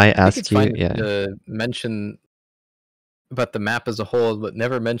I I think ask it's you, fine yeah, to mention about the map as a whole, but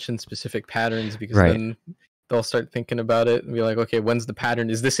never mention specific patterns because right, then they'll start thinking about it and be like, okay, when's the pattern?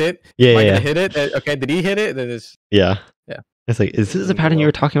 Is this it? yeah, Am I yeah, gonna yeah, hit it? Okay, did he hit it? Then it's yeah. yeah, It's like, is it this the doesn't go pattern you were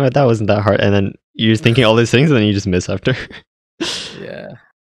well. talking about? That wasn't that hard, and then you're just thinking all these things, and then you just miss after. Yeah.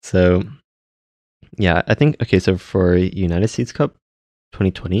 So yeah, I think okay. So for United States Cup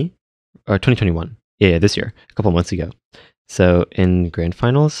 2020 or 2021, yeah, this year, a couple months ago. So in grand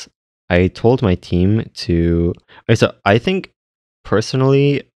finals, I told my team to. Okay, so I think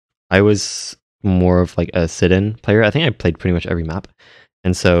personally, I was more of like a sit-in player. I think I played pretty much every map,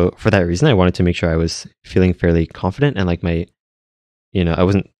 and so for that reason, I wanted to make sure I was feeling fairly confident and like I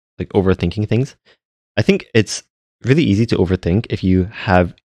wasn't like overthinking things. I think it's really easy to overthink if you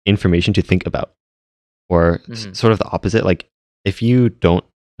have information to think about, or Hmm. sort of the opposite. Like if you don't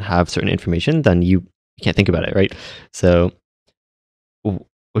have certain information, then you can't think about it, right? So w-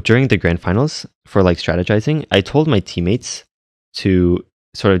 during the grand finals for like strategizing, I told my teammates to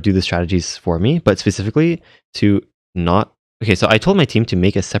sort of do the strategies for me, but specifically to not. Okay, so I told my team to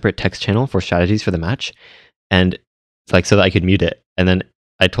make a separate text channel for strategies for the match, and like so that I could mute it. And then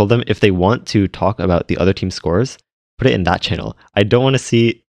I told them if they want to talk about the other team's scores, put it in that channel. I don't want to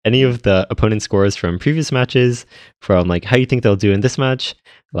see any of the opponent's scores from previous matches, from like how you think they'll do in this match.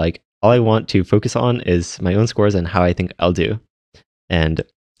 Like all I want to focus on is my own scores and how I think I'll do. And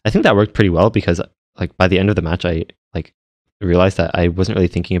I think that worked pretty well because like by the end of the match I like realized that I wasn't really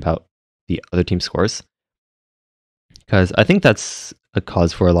thinking about the other team's scores, because I think that's a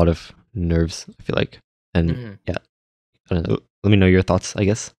cause for a lot of nerves, I feel like. And Hmm. yeah, I don't know. Let me know your thoughts, I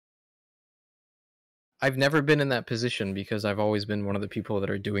guess. I've never been in that position because I've always been one of the people that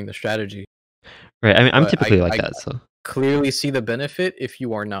are doing the strategy. Right. I mean, I'm But typically like I that. So, clearly see the benefit if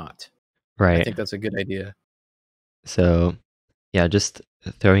you are not. I right. think that's a good idea. So, yeah, just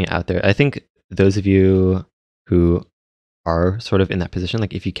throwing it out there. I think those of you who are sort of in that position,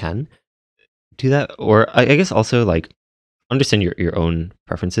 like if you can do that, or I guess also like understand your own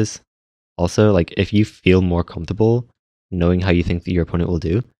preferences. Also, like if you feel more comfortable knowing how you think that your opponent will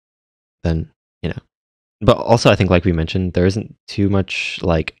do, then, you know. But also, I think, like we mentioned, there isn't too much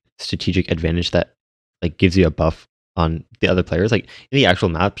like strategic advantage that like gives you a buff on the other players. Like in the actual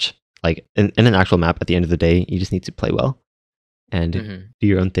match, like in an actual map, at the end of the day, you just need to play well and Hmm. do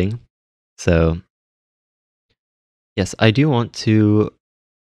your own thing. So yes, I do want to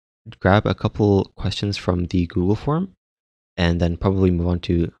grab a couple questions from the Google form and then probably move on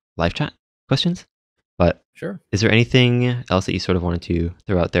to live chat questions. But Sure. is there anything else that you sort of wanted to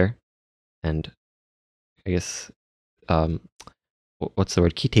throw out there? And I guess um, what's the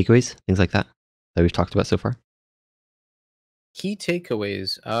word? Key takeaways, things like that that we've talked about so far. Key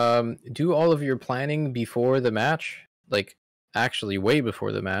takeaways. Do all of your planning before the match, like actually way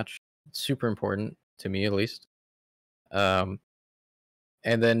before the match. It's super important to me, at least. Um,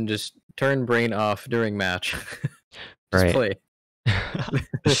 and then just turn brain off during match. Just Right. play.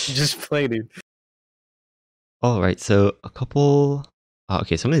 Just play, dude. All right. So a couple.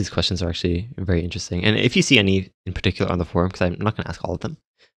 Okay, some of these questions are actually very interesting, and if you see any in particular on the forum, because I'm not going to ask all of them,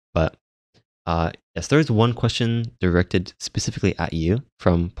 but yes, there's one question directed specifically at you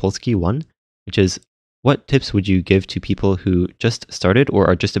from Polski1, which is, what tips would you give to people who just started or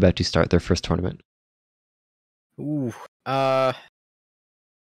are just about to start their first tournament? Ooh, I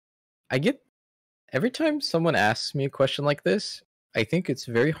get every time someone asks me a question like this, I think it's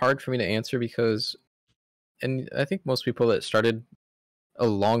very hard for me to answer because, and I think most people that started a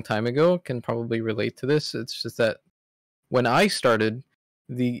long time ago can probably relate to this. It's just that when I started,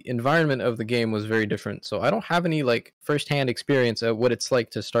 the environment of the game was very different. So I don't have any like firsthand experience of what it's like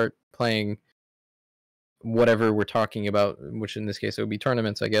to start playing whatever we're talking about, which in this case it would be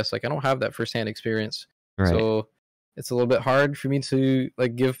tournaments, I guess. Like I don't have that firsthand experience. Right. So it's a little bit hard for me to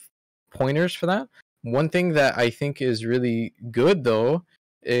like give pointers for that. One thing that I think is really good though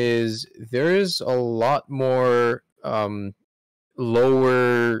is there is a lot more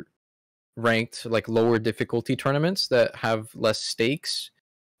lower ranked, like lower difficulty tournaments that have less stakes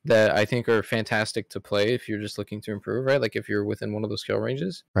that I think are fantastic to play if you're just looking to improve, right? Like if you're within one of those skill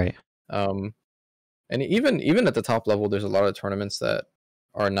ranges. Right. Um, and even at the top level, there's a lot of tournaments that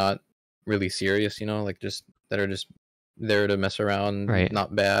are not really serious, like just that are just there to mess around, Right.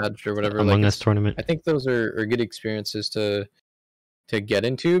 not bad or whatever. Like Among Us it's, tournament. I think those are good experiences to get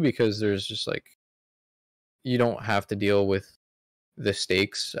into because there's just like you don't have to deal with the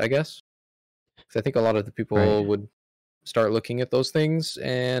stakes, I guess. 'Cause I think a lot of the Right. people would start looking at those things,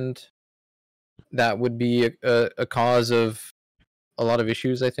 and that would be a cause of a lot of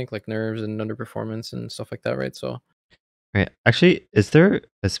issues. I think like nerves and underperformance and stuff like that, right? So Right. Actually, is there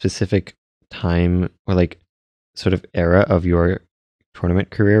a specific time or like sort of era of your tournament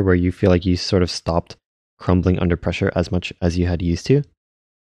career where you feel like you sort of stopped crumbling under pressure as much as you had used to?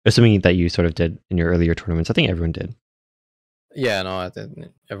 Assuming that you sort of did in your earlier tournaments. I think everyone did. yeah, no, I think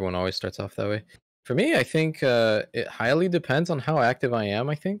everyone always starts off that way. For me, I think it highly depends on how active I am.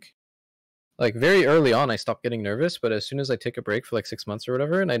 I think like very early on, I stopped getting nervous, but as soon as I take a break for like 6 months or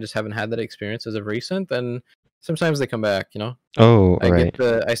whatever, and I just haven't had that experience as of recent, then sometimes they come back. Oh, all right.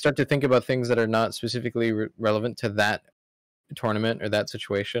 I start to think about things that are not specifically relevant to that tournament or that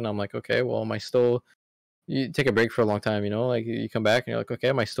situation. I'm like, okay, well, am I still? You take a break for a long time, like you come back and you're like, okay,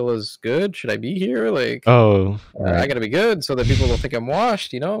 am I still as good? Should I be here? Like, Oh, I right. got to be good so that people don't think I'm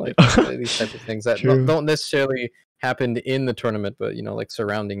washed. Like these type of things that True. don't necessarily happen in the tournament, but like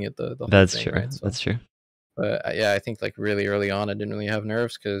surrounding it, the whole That's thing, true. right? So, That's true. but yeah, I think like really early on, I didn't really have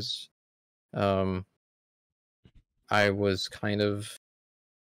nerves because um, I was kind of,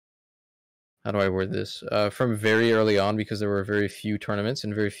 how do I word this? From very early on, because there were very few tournaments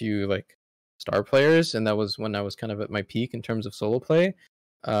and very few like star players, and that was when I was kind of at my peak in terms of solo play.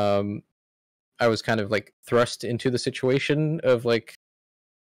 Um, I was kind of like thrust into the situation of like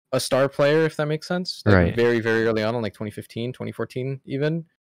a star player, if that makes sense. Like Right. very, very early on in like 2015, 2014 even.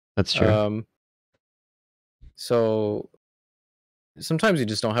 That's true. Um, so sometimes you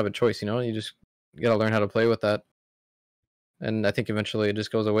just don't have a choice, you just gotta learn how to play with that. And I think eventually it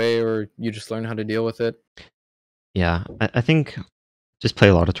just goes away or you just learn how to deal with it. Yeah. I think just play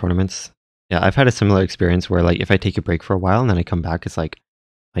a lot of tournaments. Yeah, I've had a similar experience where like if I take a break for a while and then I come back, it's like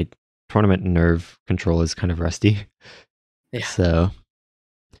my tournament nerve control is kind of rusty. Yeah. So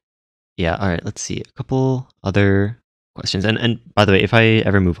yeah, all right, let's see. A couple other questions. And by the way, if I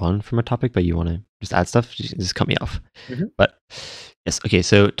ever move on from a topic but you want to just add stuff, just cut me off. Mhm. But yes, okay,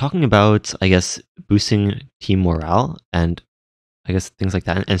 so talking about I guess boosting team morale and I guess things like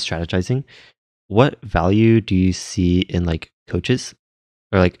that and strategizing, what value do you see in like coaches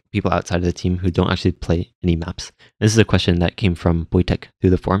or like people outside of the team who don't actually play any maps? This is a question that came from Boytek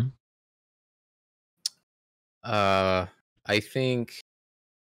through the forum. I think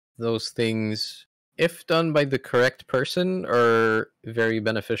those things, if done by the correct person, are very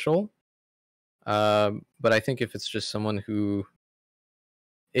beneficial. But I think if it's just someone who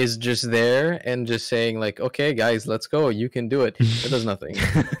is just there and just saying like, "Okay, guys, let's go. You can do it." That does nothing.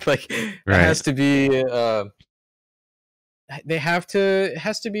 Like it Right. has to be. They have to. It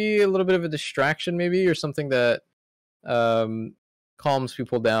has to be a little bit of a distraction, maybe, or something that um, calms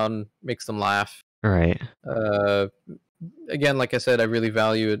people down, makes them laugh. Right. Uh, Again, like I said, I really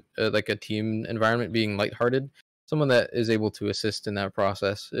value it, like a team environment being lighthearted. Someone that is able to assist in that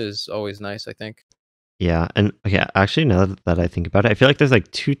process is always nice, I think. Yeah. And okay, actually now that I think about it, I feel like there's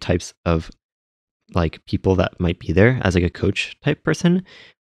like two types of like people that might be there as like a coach type person.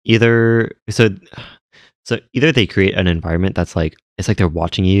 Either so either they create an environment that's like it's like they're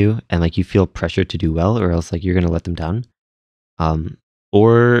watching you and like you feel pressure to do well, or else like you're gonna let them down. Um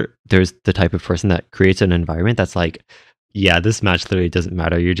or there's the type of person that creates an environment that's like, yeah, this match literally doesn't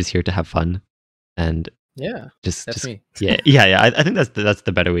matter. You're just here to have fun and Yeah, that's just me. yeah. I think that's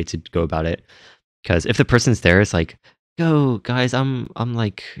the better way to go about it. Because if the person's there, it's like, go guys, I'm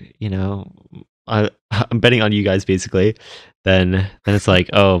like, you know, I'm betting on you guys basically. Then it's like,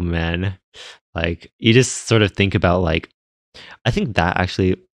 oh man, like you just sort of think about like, I think that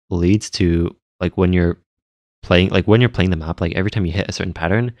actually leads to like when you're playing the map, like every time you hit a certain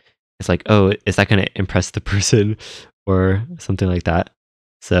pattern, it's like, oh, is that going to impress the person or something like that?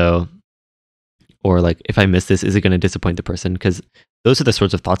 So, or like if I miss this, is it going to disappoint the person? Because those are the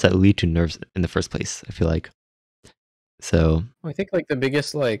sorts of thoughts that lead to nerves in the first place, I feel like. So, I think like the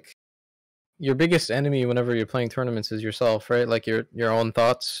biggest like your biggest enemy whenever you're playing tournaments is yourself, right? Like your own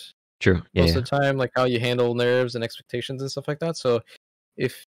thoughts true. Yeah, most yeah. of the time, like how you handle nerves and expectations and stuff like that. So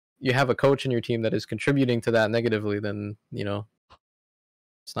if you have a coach in your team that is contributing to that negatively, then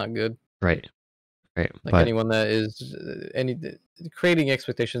it's not good. Right, right. Like But anyone that is creating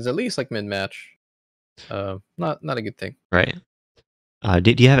expectations, at least like mid match, not a good thing. right.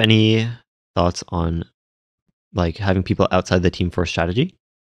 Do you have any thoughts on like having people outside the team for strategy,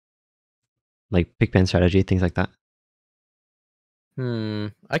 like pick ban strategy, things like that?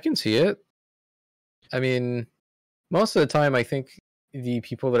 I can see it. I mean, most of the time, I think the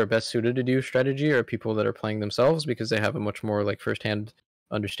people that are best suited to do strategy are people that are playing themselves because they have a much more like firsthand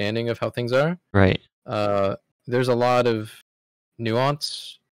understanding of how things are. Right. Uh, there's a lot of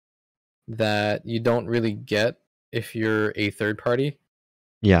nuance that you don't really get if you're a third party.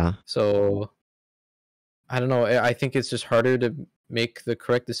 Yeah. So I don't know. I think it's just harder to make the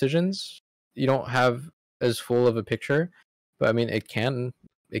correct decisions. You don't have as full of a picture, but I mean, it can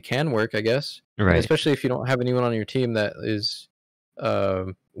work, I guess, and Right. especially if you don't have anyone on your team that is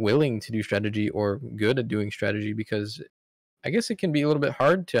willing to do strategy or good at doing strategy, because I guess it can be a little bit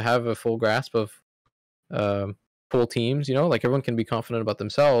hard to have a full grasp of um, full teams. Like everyone can be confident about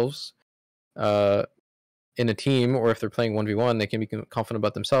themselves uh, in a team, or if they're playing 1v1, they can be confident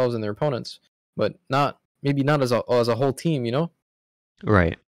about themselves and their opponents, but not as a whole team.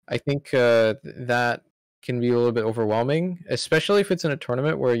 Right. I think that can be a little bit overwhelming, especially if it's in a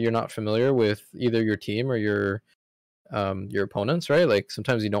tournament where you're not familiar with either your team or your opponents, right? Like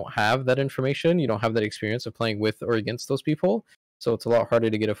sometimes you don't have that information, you don't have that experience of playing with or against those people, so it's a lot harder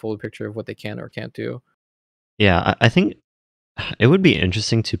to get a full picture of what they can or can't do. Yeah. I think it would be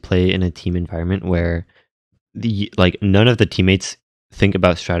interesting to play in a team environment where the like none of the teammates think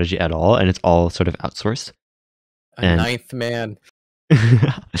about strategy at all, and it's all sort of outsourced. A And ninth man.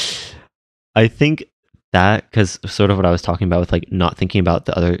 I think that because sort of what I was talking about with like not thinking about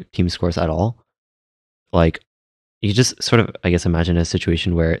the other team scores at all, like you just sort of I guess imagine a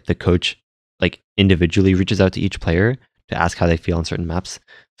situation where the coach like individually reaches out to each player to ask how they feel on certain maps,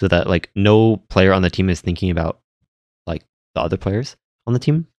 so that like no player on the team is thinking about like the other players on the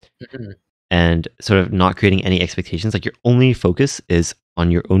team, Mhm. and sort of not creating any expectations. Like your only focus is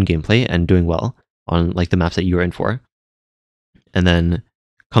on your own gameplay and doing well on like the maps that you're in for. And then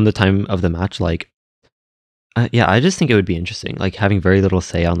come the time of the match, like yeah, I just think it would be interesting, like having very little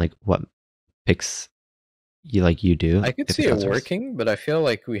say on like what picks you do I could if see it's it outsourced. working, but I feel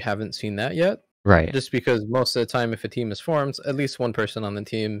like we haven't seen that yet. Right. Just because most of the time, if a team is formed, at least one person on the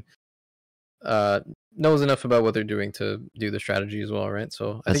team uh, knows enough about what they're doing to do the strategy as well, right?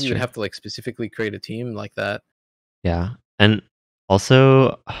 So I That's think you would true. have to like specifically create a team like that. Yeah. And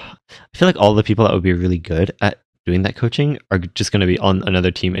also, I feel like all the people that would be really good at doing that coaching are just going to be on another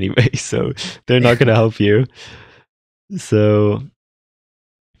team anyway, so they're not going to help you. So,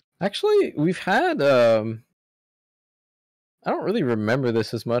 Actually, we've had I don't really remember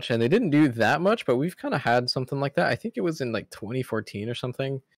this as much, and they didn't do that much, but we've kind of had something like that. I think it was in like 2014 or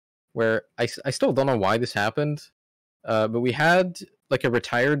something, where I still don't know why this happened, but we had like a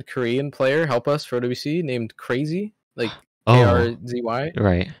retired Korean player help us for OWC named Crazy, like oh, KRZY.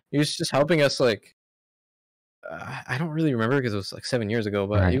 right, He was just helping us like I don't really remember because it was like 7 years ago,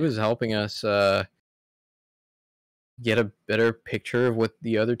 but he right. was helping us get a better picture of what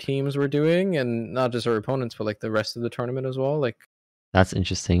the other teams were doing, and not just our opponents, but like the rest of the tournament as well. Like That's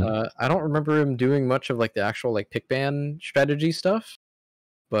interesting. I don't remember him doing much of like the actual like pick ban strategy stuff,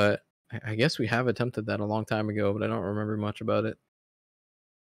 but I guess we have attempted that a long time ago, but I don't remember much about it.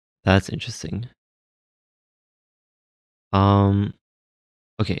 That's interesting. Um,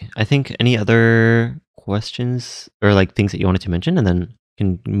 okay. I think any other questions or like things that you wanted to mention, and then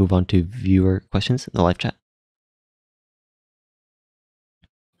can move on to viewer questions in the live chat.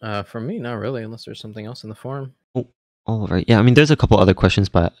 For me, not really, unless there's something else in the forum. Oh, all right. Yeah, I mean, there's a couple other questions,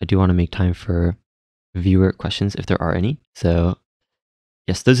 but I do want to make time for viewer questions if there are any. So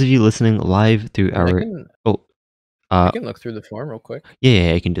Yes, those of you listening live through And our I can look through the form real quick.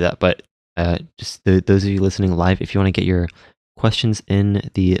 yeah, I can do that. But just those of you listening live, if you want to get your questions in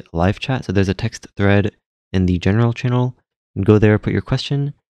the live chat, so there's a text thread in the general channel. You can go there, put your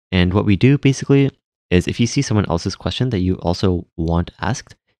question, and what we do basically is if you see someone else's question that you also want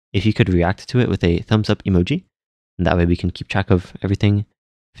asked, if you could react to it with a thumbs up emoji, and that way we can keep track of everything,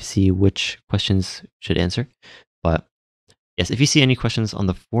 see which questions should answer. But yes, if you see any questions on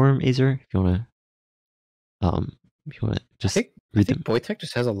the forum, Azer, if you want to just I read think them. Boytech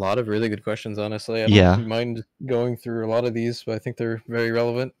just has a lot of really good questions, honestly. I don't Yeah. mind going through a lot of these, but I think they're very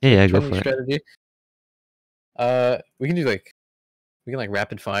relevant to Yeah, go Tourney for it. strategy. We can do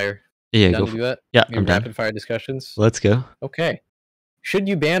rapid fire. You Yeah, down go to for do it. that? Yeah, Do I'm down. rapid fire discussions. Let's go. Okay. Should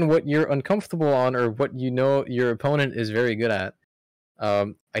you ban what you're uncomfortable on or what you know your opponent is very good at?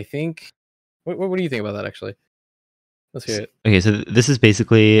 I think. What do you think about that? Actually, let's hear it. Okay, so this is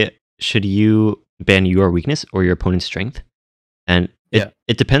basically, should you ban your weakness or your opponent's strength? And Yeah.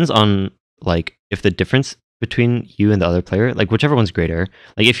 it depends on like if the difference between you and the other player, like whichever one's greater.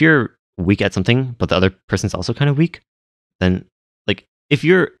 Like if you're weak at something, but the other person's also kind of weak, then like if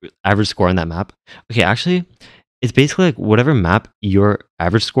your average score on that map, okay, actually, it's basically like whatever map your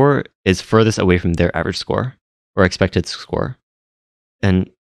average score is furthest away from their average score or expected score.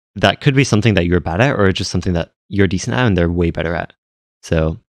 And that could be something that you're bad at, or just something that you're decent at and they're way better at.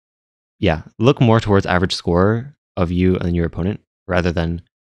 So yeah, look more towards average score of you and your opponent rather than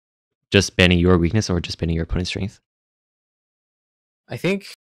just banning your weakness or just banning your opponent's strength. I think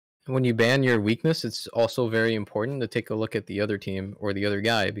when you ban your weakness, it's also very important to take a look at the other team or the other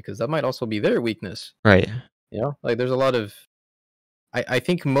guy because that might also be their weakness. Right. You know, like there's a lot of. I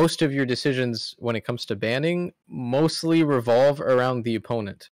think most of your decisions when it comes to banning mostly revolve around the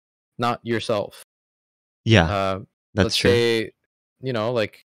opponent, not yourself. Yeah, Uh, that's let's true. say,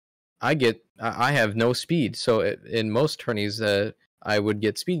 like I have no speed, so in most tourneys, I would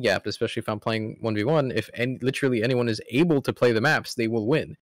get speed gapped, especially if I'm playing 1v1. If literally anyone is able to play the maps, they will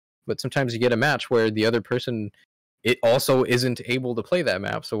win. But sometimes you get a match where the other person it also isn't able to play that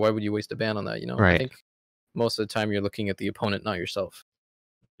map, so why would you waste a ban on that? I Right. think most of the time you're looking at the opponent, not yourself.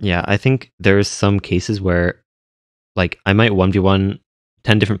 Yeah, I think there's some cases where like I might 1v1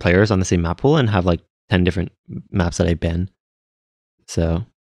 10 different players on the same map pool and have like 10 different maps that I ban. So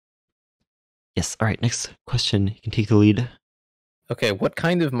yes, all right, next question. You can take the lead. Okay, what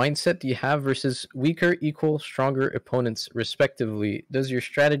kind of mindset do you have versus weaker, equal, stronger opponents, respectively? Does your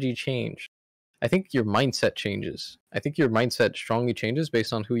strategy change? I think your mindset changes. I think your mindset strongly changes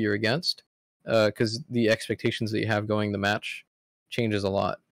based on who you're against, because the expectations that you have going the match changes a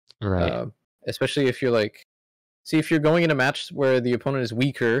lot. Right. Uh, Especially if you're if you're going in a match where the opponent is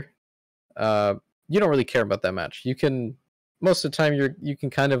weaker, uh, you don't really care about that match. You can most of the time you can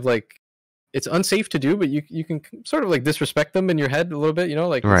kind of like it's unsafe to do, but you can sort of like disrespect them in your head a little bit.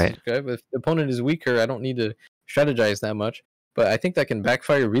 Like this is Right. okay. If the opponent is weaker, I don't need to strategize that much. But I think that can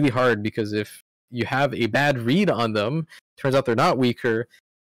backfire really hard because if you have a bad read on them, turns out they're not weaker.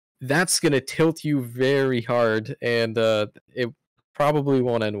 That's gonna tilt you very hard, and it probably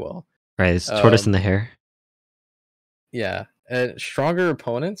won't end well. Right. It's tortoise in Um, the hare. yeah, and stronger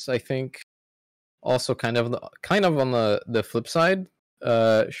opponents, I think, also kind of on the flip side,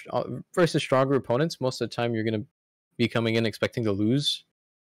 versus stronger opponents, most of the time you're gonna be coming in expecting to lose,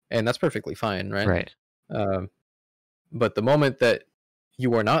 and that's perfectly fine, right? Right. Um, but the moment that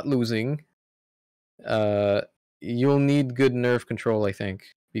you are not losing, uh, you'll need good nerve control, I think,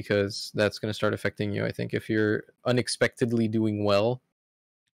 because that's going to start affecting you. I think if you're unexpectedly doing well,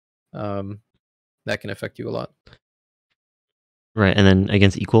 um, that can affect you a lot. Right. And then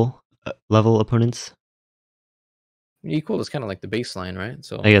against equal level opponents, Equal is kind of like the baseline, right?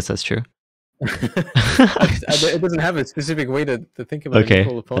 So I guess that's true. it doesn't have a specific way to think about an Okay,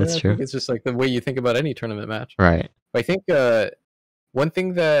 equal opponent. that's I true. think it's just like the way you think about any tournament match. Right. But I think one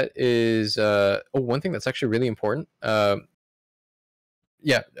thing that is one thing that's actually really important.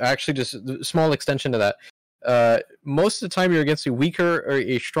 Yeah, actually, just a small extension to that. Most of the time, you're against a weaker or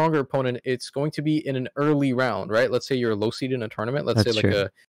a stronger opponent. It's going to be in an early round, right? Let's say you're a low seed in a tournament. Let's say That's like true.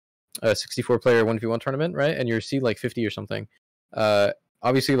 a 64 player 1v1 tournament, right? And you're seed like 50 or something.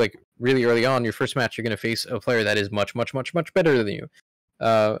 Obviously, like really early on, your first match, you're going to face a player that is much, much, much, much better than you.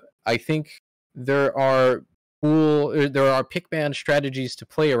 I think there are there are pick ban strategies to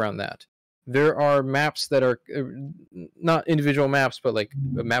play around that. There are maps that are not individual maps, but like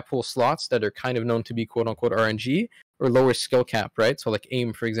map pool slots that are kind of known to be quote unquote RNG or lower skill cap, right? So like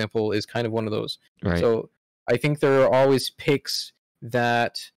aim, for example, is kind of one of those. Right. So I think there are always picks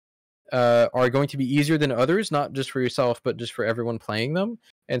that are going to be easier than others, not just for yourself, but just for everyone playing them.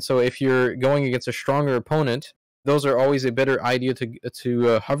 And so if you're going against a stronger opponent, those are always a better idea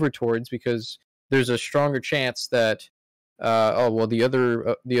to hover towards, because there's a stronger chance that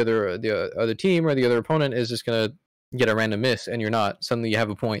the other team or the other opponent is just gonna get a random miss, and you're not. Suddenly you have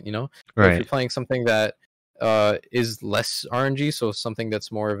a point, you know. But if you're Right. playing something that is less RNG, so something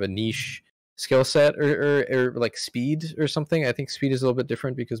that's more of a niche skill set, or like speed or something. I think speed is a little bit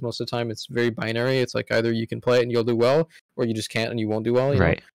different, because most of the time it's very binary. It's like either you can play it and you'll do well, or you just can't and you won't do well, you know.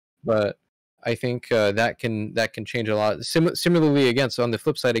 Right. But I think that can change a lot. Similarly, against on the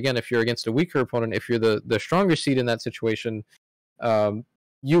flip side, again, if you're against a weaker opponent, if you're the stronger seed in that situation, um,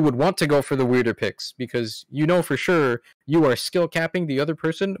 you would want to go for the weirder picks, because you know for sure you are skill capping the other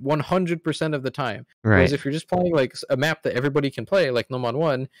person 100% of the time. Whereas Right. if you're just playing like a map that everybody can play, like No Man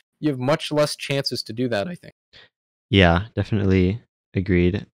 1, you have much less chances to do that, I think. Yeah, definitely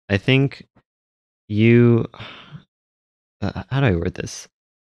agreed. I think you how do I word this?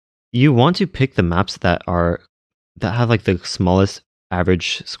 You want to pick the maps that have like the smallest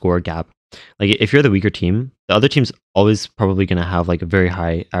average score gap. Like if you're the weaker team, the other team's always probably going to have like a very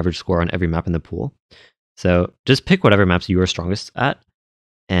high average score on every map in the pool. So just pick whatever maps you are strongest at,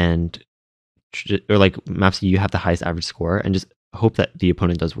 and or like maps you have the highest average score, and just hope that the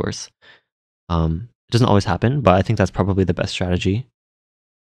opponent does worse. It doesn't always happen, but I think that's probably the best strategy.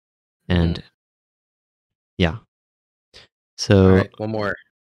 Hmm. And yeah, All so right, one more.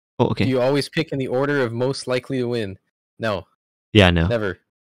 oh Do okay, you always pick in the order of most likely to win? No, yeah, no, never.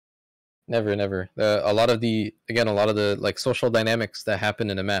 Never. A lot of the like social dynamics that happen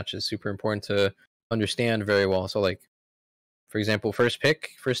in a match is super important to understand very well. So like, for example, first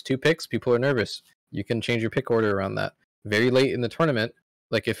two picks, people are nervous. You can change your pick order around that. Very late in the tournament,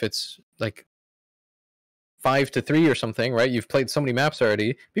 like if it's like 5-3 or something, right? You've played so many maps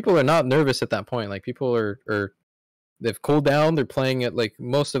already. People are not nervous at that point. Like people are they've cooled down. They're playing at like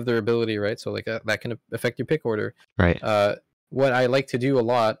most of their ability, right? So like that can affect your pick order. right, Uh, what I like to do a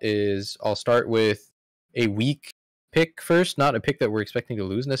lot is I'll start with a weak pick first, not a pick that we're expecting to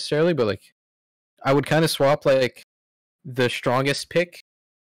lose necessarily, but like I would kind of swap like the strongest pick,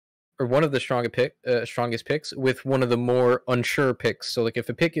 or one of the strongest picks, with one of the more unsure picks. So like if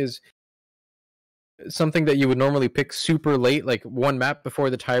a pick is something that you would normally pick super late, like one map before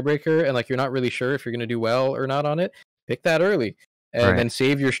the tiebreaker, and like you're not really sure if you're going to do well or not on it, pick that early, and right, then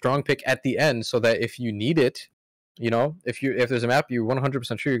save your strong pick at the end, so that if you need it, you know, if there's a map you're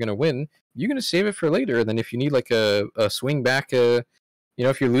 100% sure you're going to win, you're going to save it for later. And then if you need like a swing back, you know,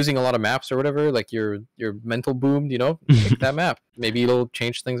 if you're losing a lot of maps or whatever, like your mental boomed, you know, pick that map. Maybe it'll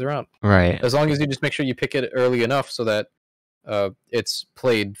change things around. right. As long as you just make sure you pick it early enough so that it's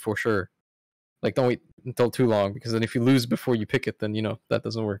played for sure. Like, don't wait until too long, because then if you lose before you pick it, then you know that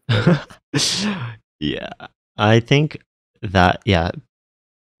doesn't work. But Yeah, I think that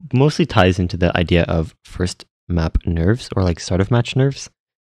mostly ties into the idea of first map nerves, or like start of match nerves,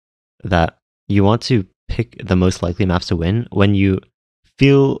 that you want to pick the most likely maps to win when you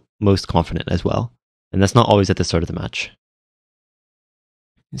feel most confident as well. And that's not always at the start of the match.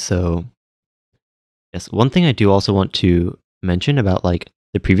 So, yes, one thing I do also want to mention about like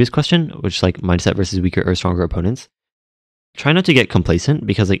the previous question, which like mindset versus weaker or stronger opponents, try not to get complacent,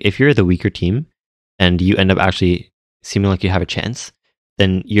 because like if you're the weaker team and you end up actually seeming like you have a chance,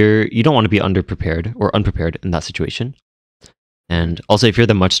 then you don't want to be underprepared or unprepared in that situation. Mhm. And also if you're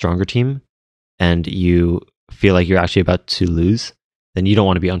the much stronger team and you feel like you're actually about to lose, then you don't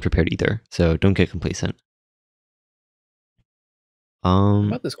want to be unprepared either. So don't get complacent. How Um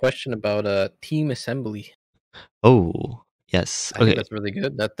about this question about team assembly? oh, yes. I think Okay. that's really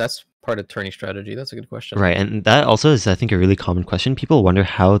good. That's part of tourney strategy. That's a good question. Right. And that also is, I think, a really common question. People wonder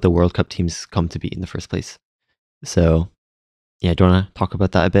how the World Cup teams come to be in the first place. So yeah, do you want to talk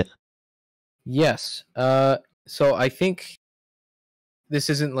about that a bit? Yes. So I think this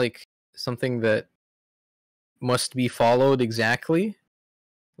isn't like something that must be followed exactly.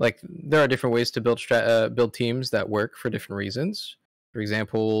 Like there are different ways to build teams that work for different reasons. For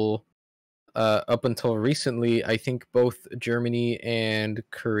example, up until recently, I think both Germany and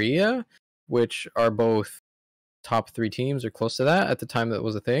Korea, which are both top three teams or close to that at the time that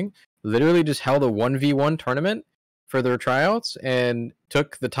was a thing, literally just held a 1v1 tournament for their tryouts and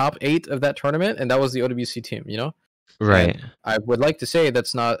took the top 8 of that tournament, and that was the OWC team, you know? Right. And I would like to say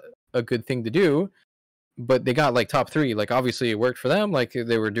that's not a good thing to do, but they got like top 3. Like obviously it worked for them, like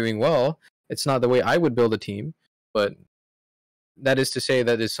they were doing well. It's not the way I would build a team, but that is to say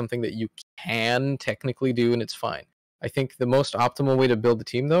that is something that you can technically do and it's fine. I think the most optimal way to build a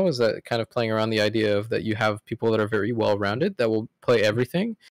team though is that kind of playing around the idea of that you have people that are very well rounded that will play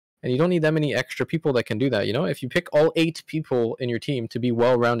everything, and you don't need that many extra people that can do that. If you pick all 8 people in your team to be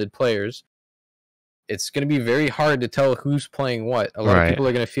well-rounded players, it's going to be very hard to tell who's playing what. A lot of Right. people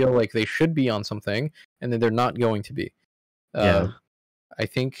are going to feel like they should be on something, and then they're not going to be. Yeah. I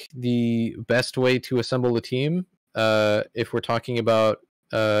think the best way to assemble a team, if we're talking about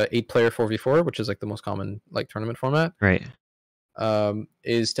 8-player 4v4, which is like the most common like tournament format, Right.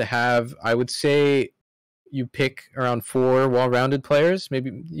 is to have, I would say, you pick around 4 well-rounded players.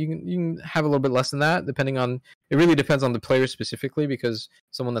 Maybe you can have a little bit less than that, depending on. It really depends on the player specifically, because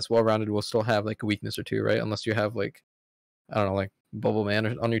someone that's well-rounded will still have like a weakness or two, right? Unless you have like, I don't know, like Bubble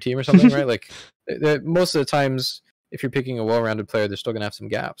Man on your team or something, right? Like most of the times, if you're picking a well-rounded player, they're still gonna have some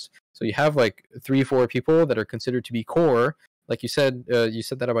gaps. So you have like 3-4 people that are considered to be core. Like you said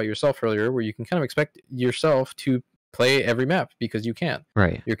that about yourself earlier, where you can kind of expect yourself to play every map because you can.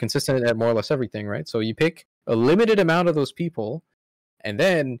 Right. You're consistent at more or less everything, right? So you pick a limited amount of those people, and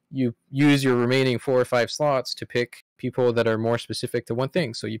then you use your remaining 4 or 5 slots to pick people that are more specific to one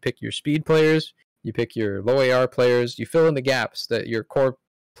thing. So you pick your speed players, you pick your low AR players, you fill in the gaps that your core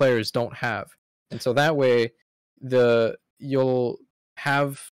players don't have. And so that way you'll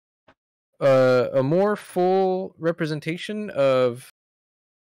have a more full representation of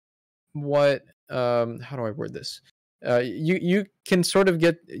what how do I word this? You can sort of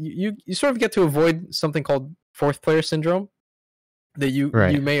get you sort of get to avoid something called 4th player syndrome that you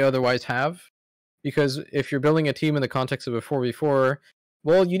Right. may otherwise have, because if you're building a team in the context of a 4v4,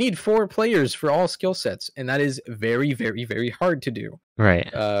 well, you need 4 players for all skill sets, and that is very, very, very hard to do. Right.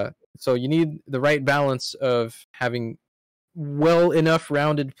 So you need the right balance of having well enough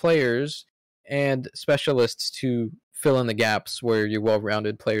rounded players and specialists to fill in the gaps where your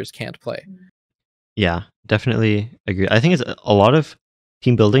well-rounded players can't play. Yeah, definitely agree. I think it's a lot of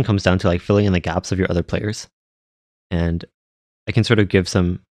team building comes down to like filling in the gaps of your other players. And I can sort of give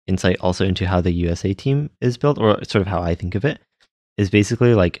some insight also into how the USA team is built, or sort of how I think of it, is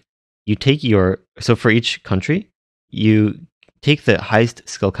basically like you take so for each country, you take the highest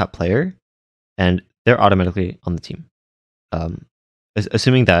skill cap player and they're automatically on the team.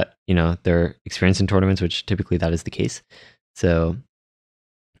 Assuming that, they're experienced in tournaments, which typically that is the case. So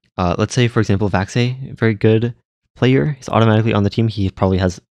let's say, for example, Vaxe, very good player. He's automatically on the team. He probably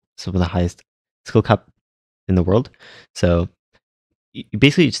has some of the highest skill cap in the world. So you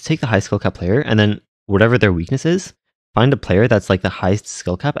basically just take the high skill cap player, and then whatever their weakness is, find a player that's like the highest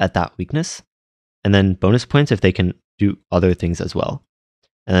skill cap at that weakness, and then bonus points if they can do other things as well.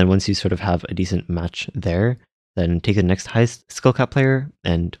 And then once you sort of have a decent match there, then take the next highest skill cap player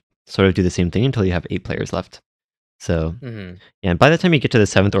and sort of do the same thing until you have 8 players left. So, yeah, and by the time you get to the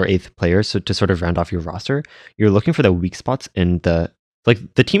 7th or 8th player, so to sort of round off your roster, you're looking for the weak spots in the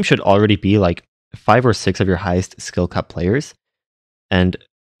team should already be like 5 or 6 of your highest skill cap players, and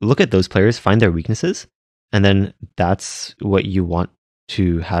look at those players, find their weaknesses, and then that's what you want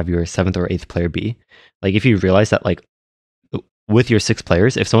to have your 7th or 8th player be. Like if you realize that like with your 6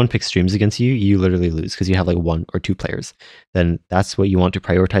 players, if someone picks streams against you, you literally lose because you have like 1 or 2 players. Then that's what you want to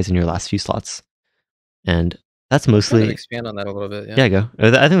prioritize in your last few slots. And that's mostly... expand on that a little bit. Yeah, go.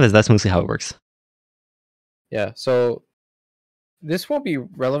 I think that's mostly how it works. Yeah, so this won't be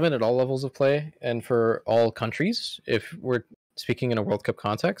relevant at all levels of play and for all countries if we're speaking in a World Cup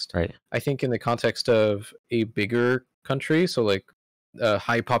context. Right. I think in the context of a bigger country, so like a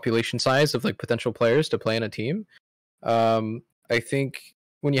high population size of like potential players to play in a team, I think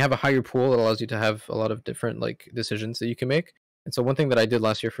when you have a higher pool, it allows you to have a lot of different like decisions that you can make. And so one thing that I did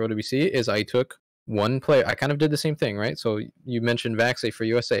last year for OWC is I took one player. I kind of did the same thing, right? So you mentioned Vaxe for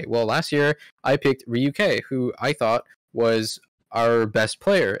USA. Well, last year I picked Ryuk, who I thought was our best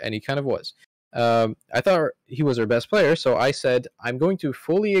player, and he kind of was. I thought he was our best player, so I said, I'm going to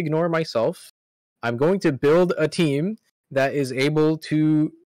fully ignore myself. I'm going to build a team that is able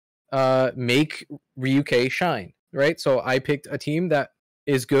to make Ryuk shine, right? So I picked a team that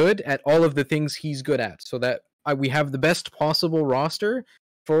is good at all of the things he's good at, so that we have the best possible roster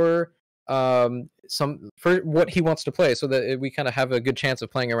for what he wants to play, so that we kind of have a good chance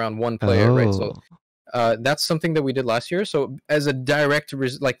of playing around one player, right? So that's something that we did last year. So as a direct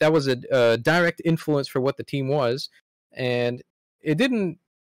that was a direct influence for what the team was, and it didn't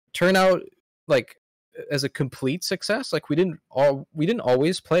turn out like as a complete success. Like we didn't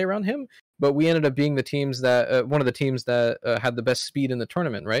always play around him, but we ended up being the teams that one of the teams that had the best speed in the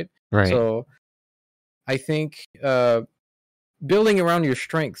tournament, right? Right. So I think building around your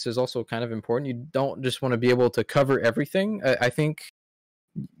strengths is also kind of important. You don't just want to be able to cover everything. I think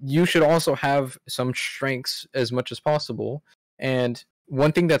you should also have some strengths as much as possible. And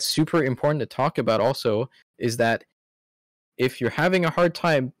one thing that's super important to talk about also is that if you're having a hard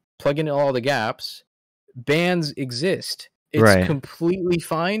time plug in all the gaps, bans exist. It's Right. completely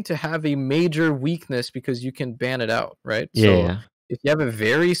fine to have a major weakness because you can ban it out, right? Yeah, So yeah. if you have a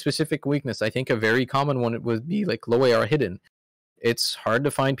very specific weakness, I think a very common one would be like low AR hidden. It's hard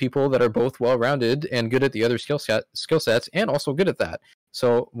to find people that are both well-rounded and good at the other skill sets and also good at that.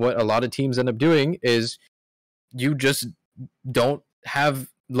 So what a lot of teams end up doing is you just don't have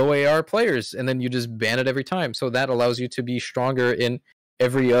low AR players and then you just ban it every time. So that allows you to be stronger in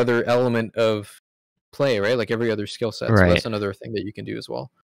every other element of play, right? Like every other skill set. So Right. that's another thing that you can do as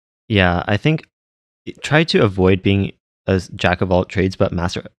well. Yeah, I think try to avoid being a jack of all trades but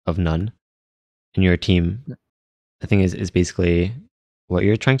master of none in your team. I think is basically what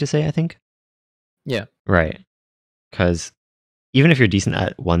you're trying to say, I think. Yeah. Right. Cuz even if you're decent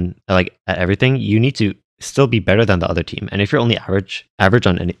at one like at everything, you need to still be better than the other team. And if you're only average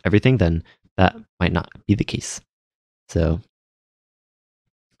on everything, then that might not be the case. So, All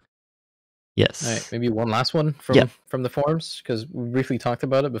right, yes. maybe one last one Yeah, from the forums because we briefly talked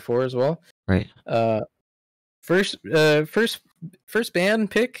about it before as well. right. Uh, first ban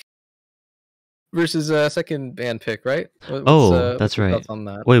pick versus second ban pick, right? Oh, What's that's your right. thoughts on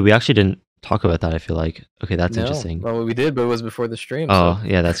that? Wait, we actually didn't talk about that, I feel like. Okay, that's No, interesting. well we did, but it was before the stream. So Oh,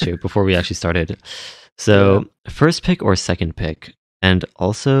 yeah, that's true. Before we actually started. yeah. So, first pick or second pick, and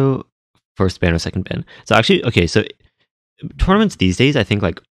also first ban or second ban. So actually, okay, so tournaments these days, I think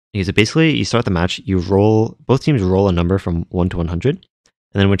like okay, so basically you start the match, you roll both teams roll a number from 1 to 100,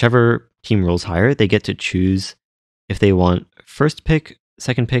 and then whichever team rolls higher, they get to choose if they want first pick,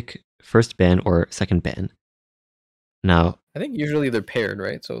 first ban, or second ban. Now, I think usually they're paired,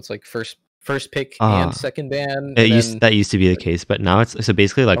 right? So it's like first pick and ah, second ban, and then that used to be the case, but now it's so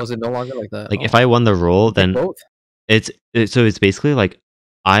basically oh, is it no longer like that? like if Oh, I won the you roll, can pick then both. so it's basically like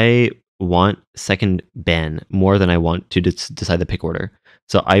I want second ban more than I want to decide the pick order.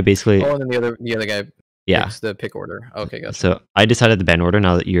 So I basically Oh, and then the other guy yeah. picks the pick order. Okay, gotcha. So I decided the ban order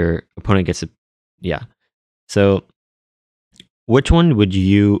now that your opponent gets a yeah. So which one would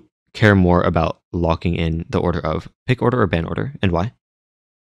you care more about locking in the order of pick order or ban order, and why?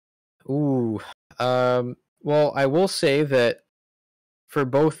 Ooh. Well, I will say that for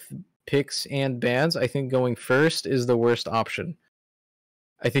both picks and bans, I think going first is the worst option.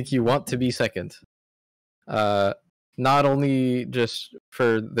 I think you want to be second. Uh, not only just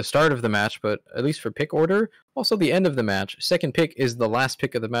for the start of the match, but at least for pick order, also the end of the match. Second pick is the last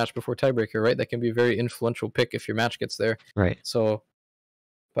pick of the match before tiebreaker, right? That can be a very influential pick if your match gets there. Right. So,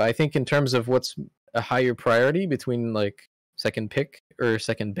 but I think in terms of what's a higher priority between like second pick or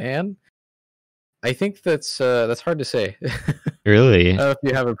second ban, I think that's hard to say. I Really? don't know if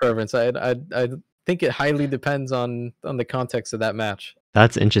you have a preference. I think it highly depends on the context of that match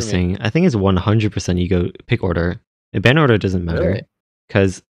That's for me. interesting. I think it's 100% you go pick order. A ban order doesn't matter Really?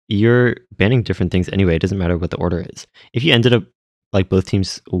 because you're banning different things anyway. It doesn't matter what the order is. If you ended up like both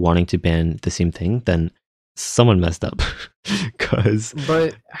teams wanting to ban the same thing, then someone messed up. Because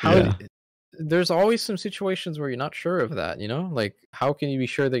But how? yeah, There's always some situations where you're not sure of that. You know, like how can you be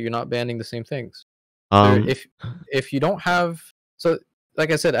sure that you're not banning the same things? There, um, if you don't have so,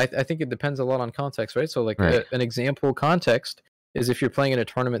 like I said, I think it depends a lot on context, right? So, like right, an example context is if you're playing in a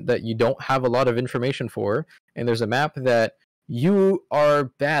tournament that you don't have a lot of information for, and there's a map that you are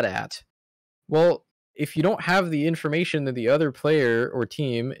bad at. Well, if you don't have the information that the other player or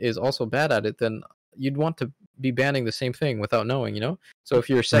team is also bad at it, then you'd want to be banning the same thing without knowing, you know? So if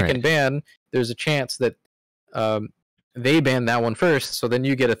you're right, second ban, there's a chance that um, they ban that one first, so then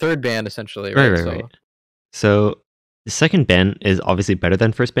you get a third ban essentially, right, right? right, right. So the second ban is obviously better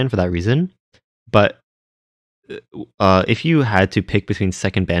than first ban for that reason. But if you had to pick between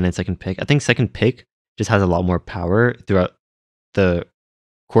second ban and second pick, I think second pick just has a lot more power throughout the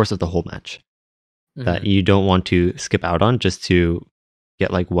course of the whole match that Hmm. you don't want to skip out on just to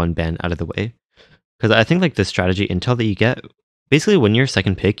get like one ban out of the way. Because I think like the strategy intel that you get, basically when you're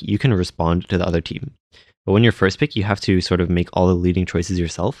second pick, you can respond to the other team. But when you're first pick, you have to sort of make all the leading choices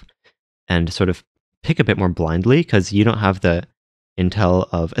yourself and sort of pick a bit more blindly because you don't have the intel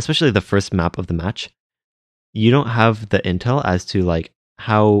of, especially the first map of the match. You don't have the intel as to like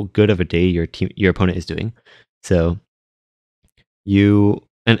how good of a day your opponent is doing. So you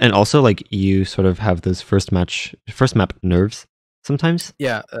and also like you sort of have those first map nerves sometimes.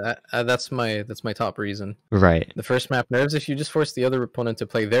 Yeah, that's my top reason. Right. The first map nerves. If you just force the other opponent to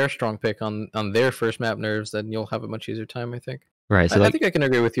play their strong pick on their first map nerves, then you'll have a much easier time. I think. Right. So I like think I can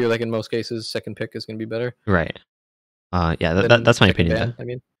agree with you. Like in most cases, second pick is going to be better right. Yeah, than that's my second opinion though. ban. I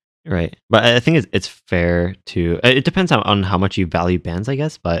mean, Right. But I think it's fair to it depends on how much you value bans, I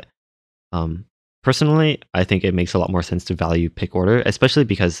guess, but um personally, I think it makes a lot more sense to value pick order, especially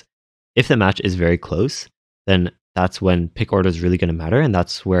because if the match is very close, then that's when pick order is really going to matter, and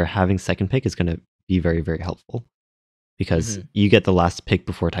that's where having second pick is going to be very, very helpful because you get the last pick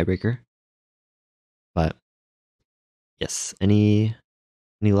before tiebreaker. But yes, any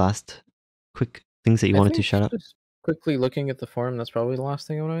last quick things that you wanted to shout out? Just quickly looking at the forum, that's probably the last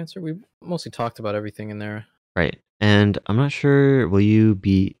thing I want to answer. We mostly talked about everything in there. Right. And I'm not sure, will you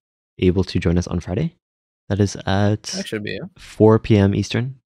be able to join us on Friday? That is at I should be, yeah. 4 p.m.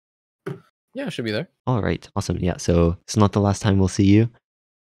 Eastern. Yeah, I should be there. All right. Awesome. Yeah. So it's not the last time we'll see you,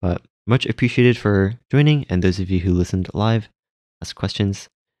 but much appreciated for joining. And those of you who listened live, ask questions,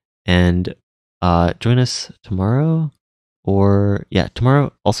 and join us tomorrow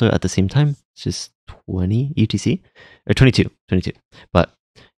tomorrow also at the same time. It's just 20 UTC or 22. But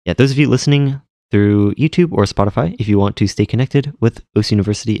yeah, those of you listening through YouTube or Spotify, if you want to stay connected with OC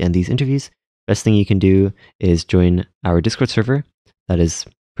University and these interviews, best thing you can do is join our Discord server. That is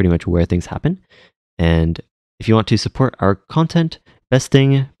pretty much where things happen. And if you want to support our content, best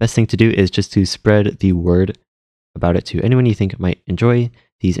thing to do is just to spread the word about it to anyone you think might enjoy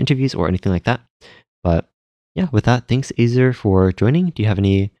these interviews or anything like that. But yeah, with that, thanks Azer for joining. Do you have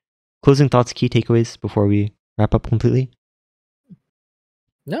any closing thoughts, key takeaways before we wrap up completely?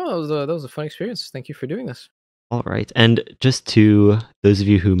 No, that was a fun experience. Thank you for doing this. All right. And just to those of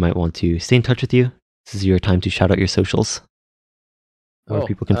you who might want to stay in touch with you, this is your time to shout out your socials where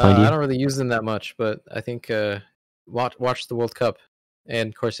people can find you. I don't really use them that much, but I think watch the World Cup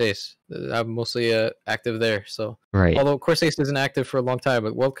and Course Ace. I'm mostly active there. So right. Although Course Ace isn't active for a long time,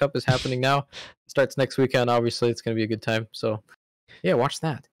 but World Cup is happening now. It starts next weekend. Obviously, it's going to be a good time. So yeah, watch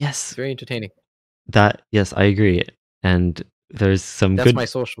that. Yes. It's very entertaining. Yes, I agree. And there's some That's my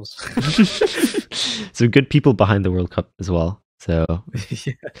socials. some good people behind the World Cup as well. So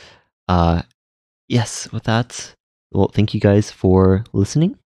yeah. Yes, with that, well, thank you guys for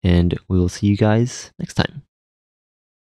listening, and we will see you guys next time.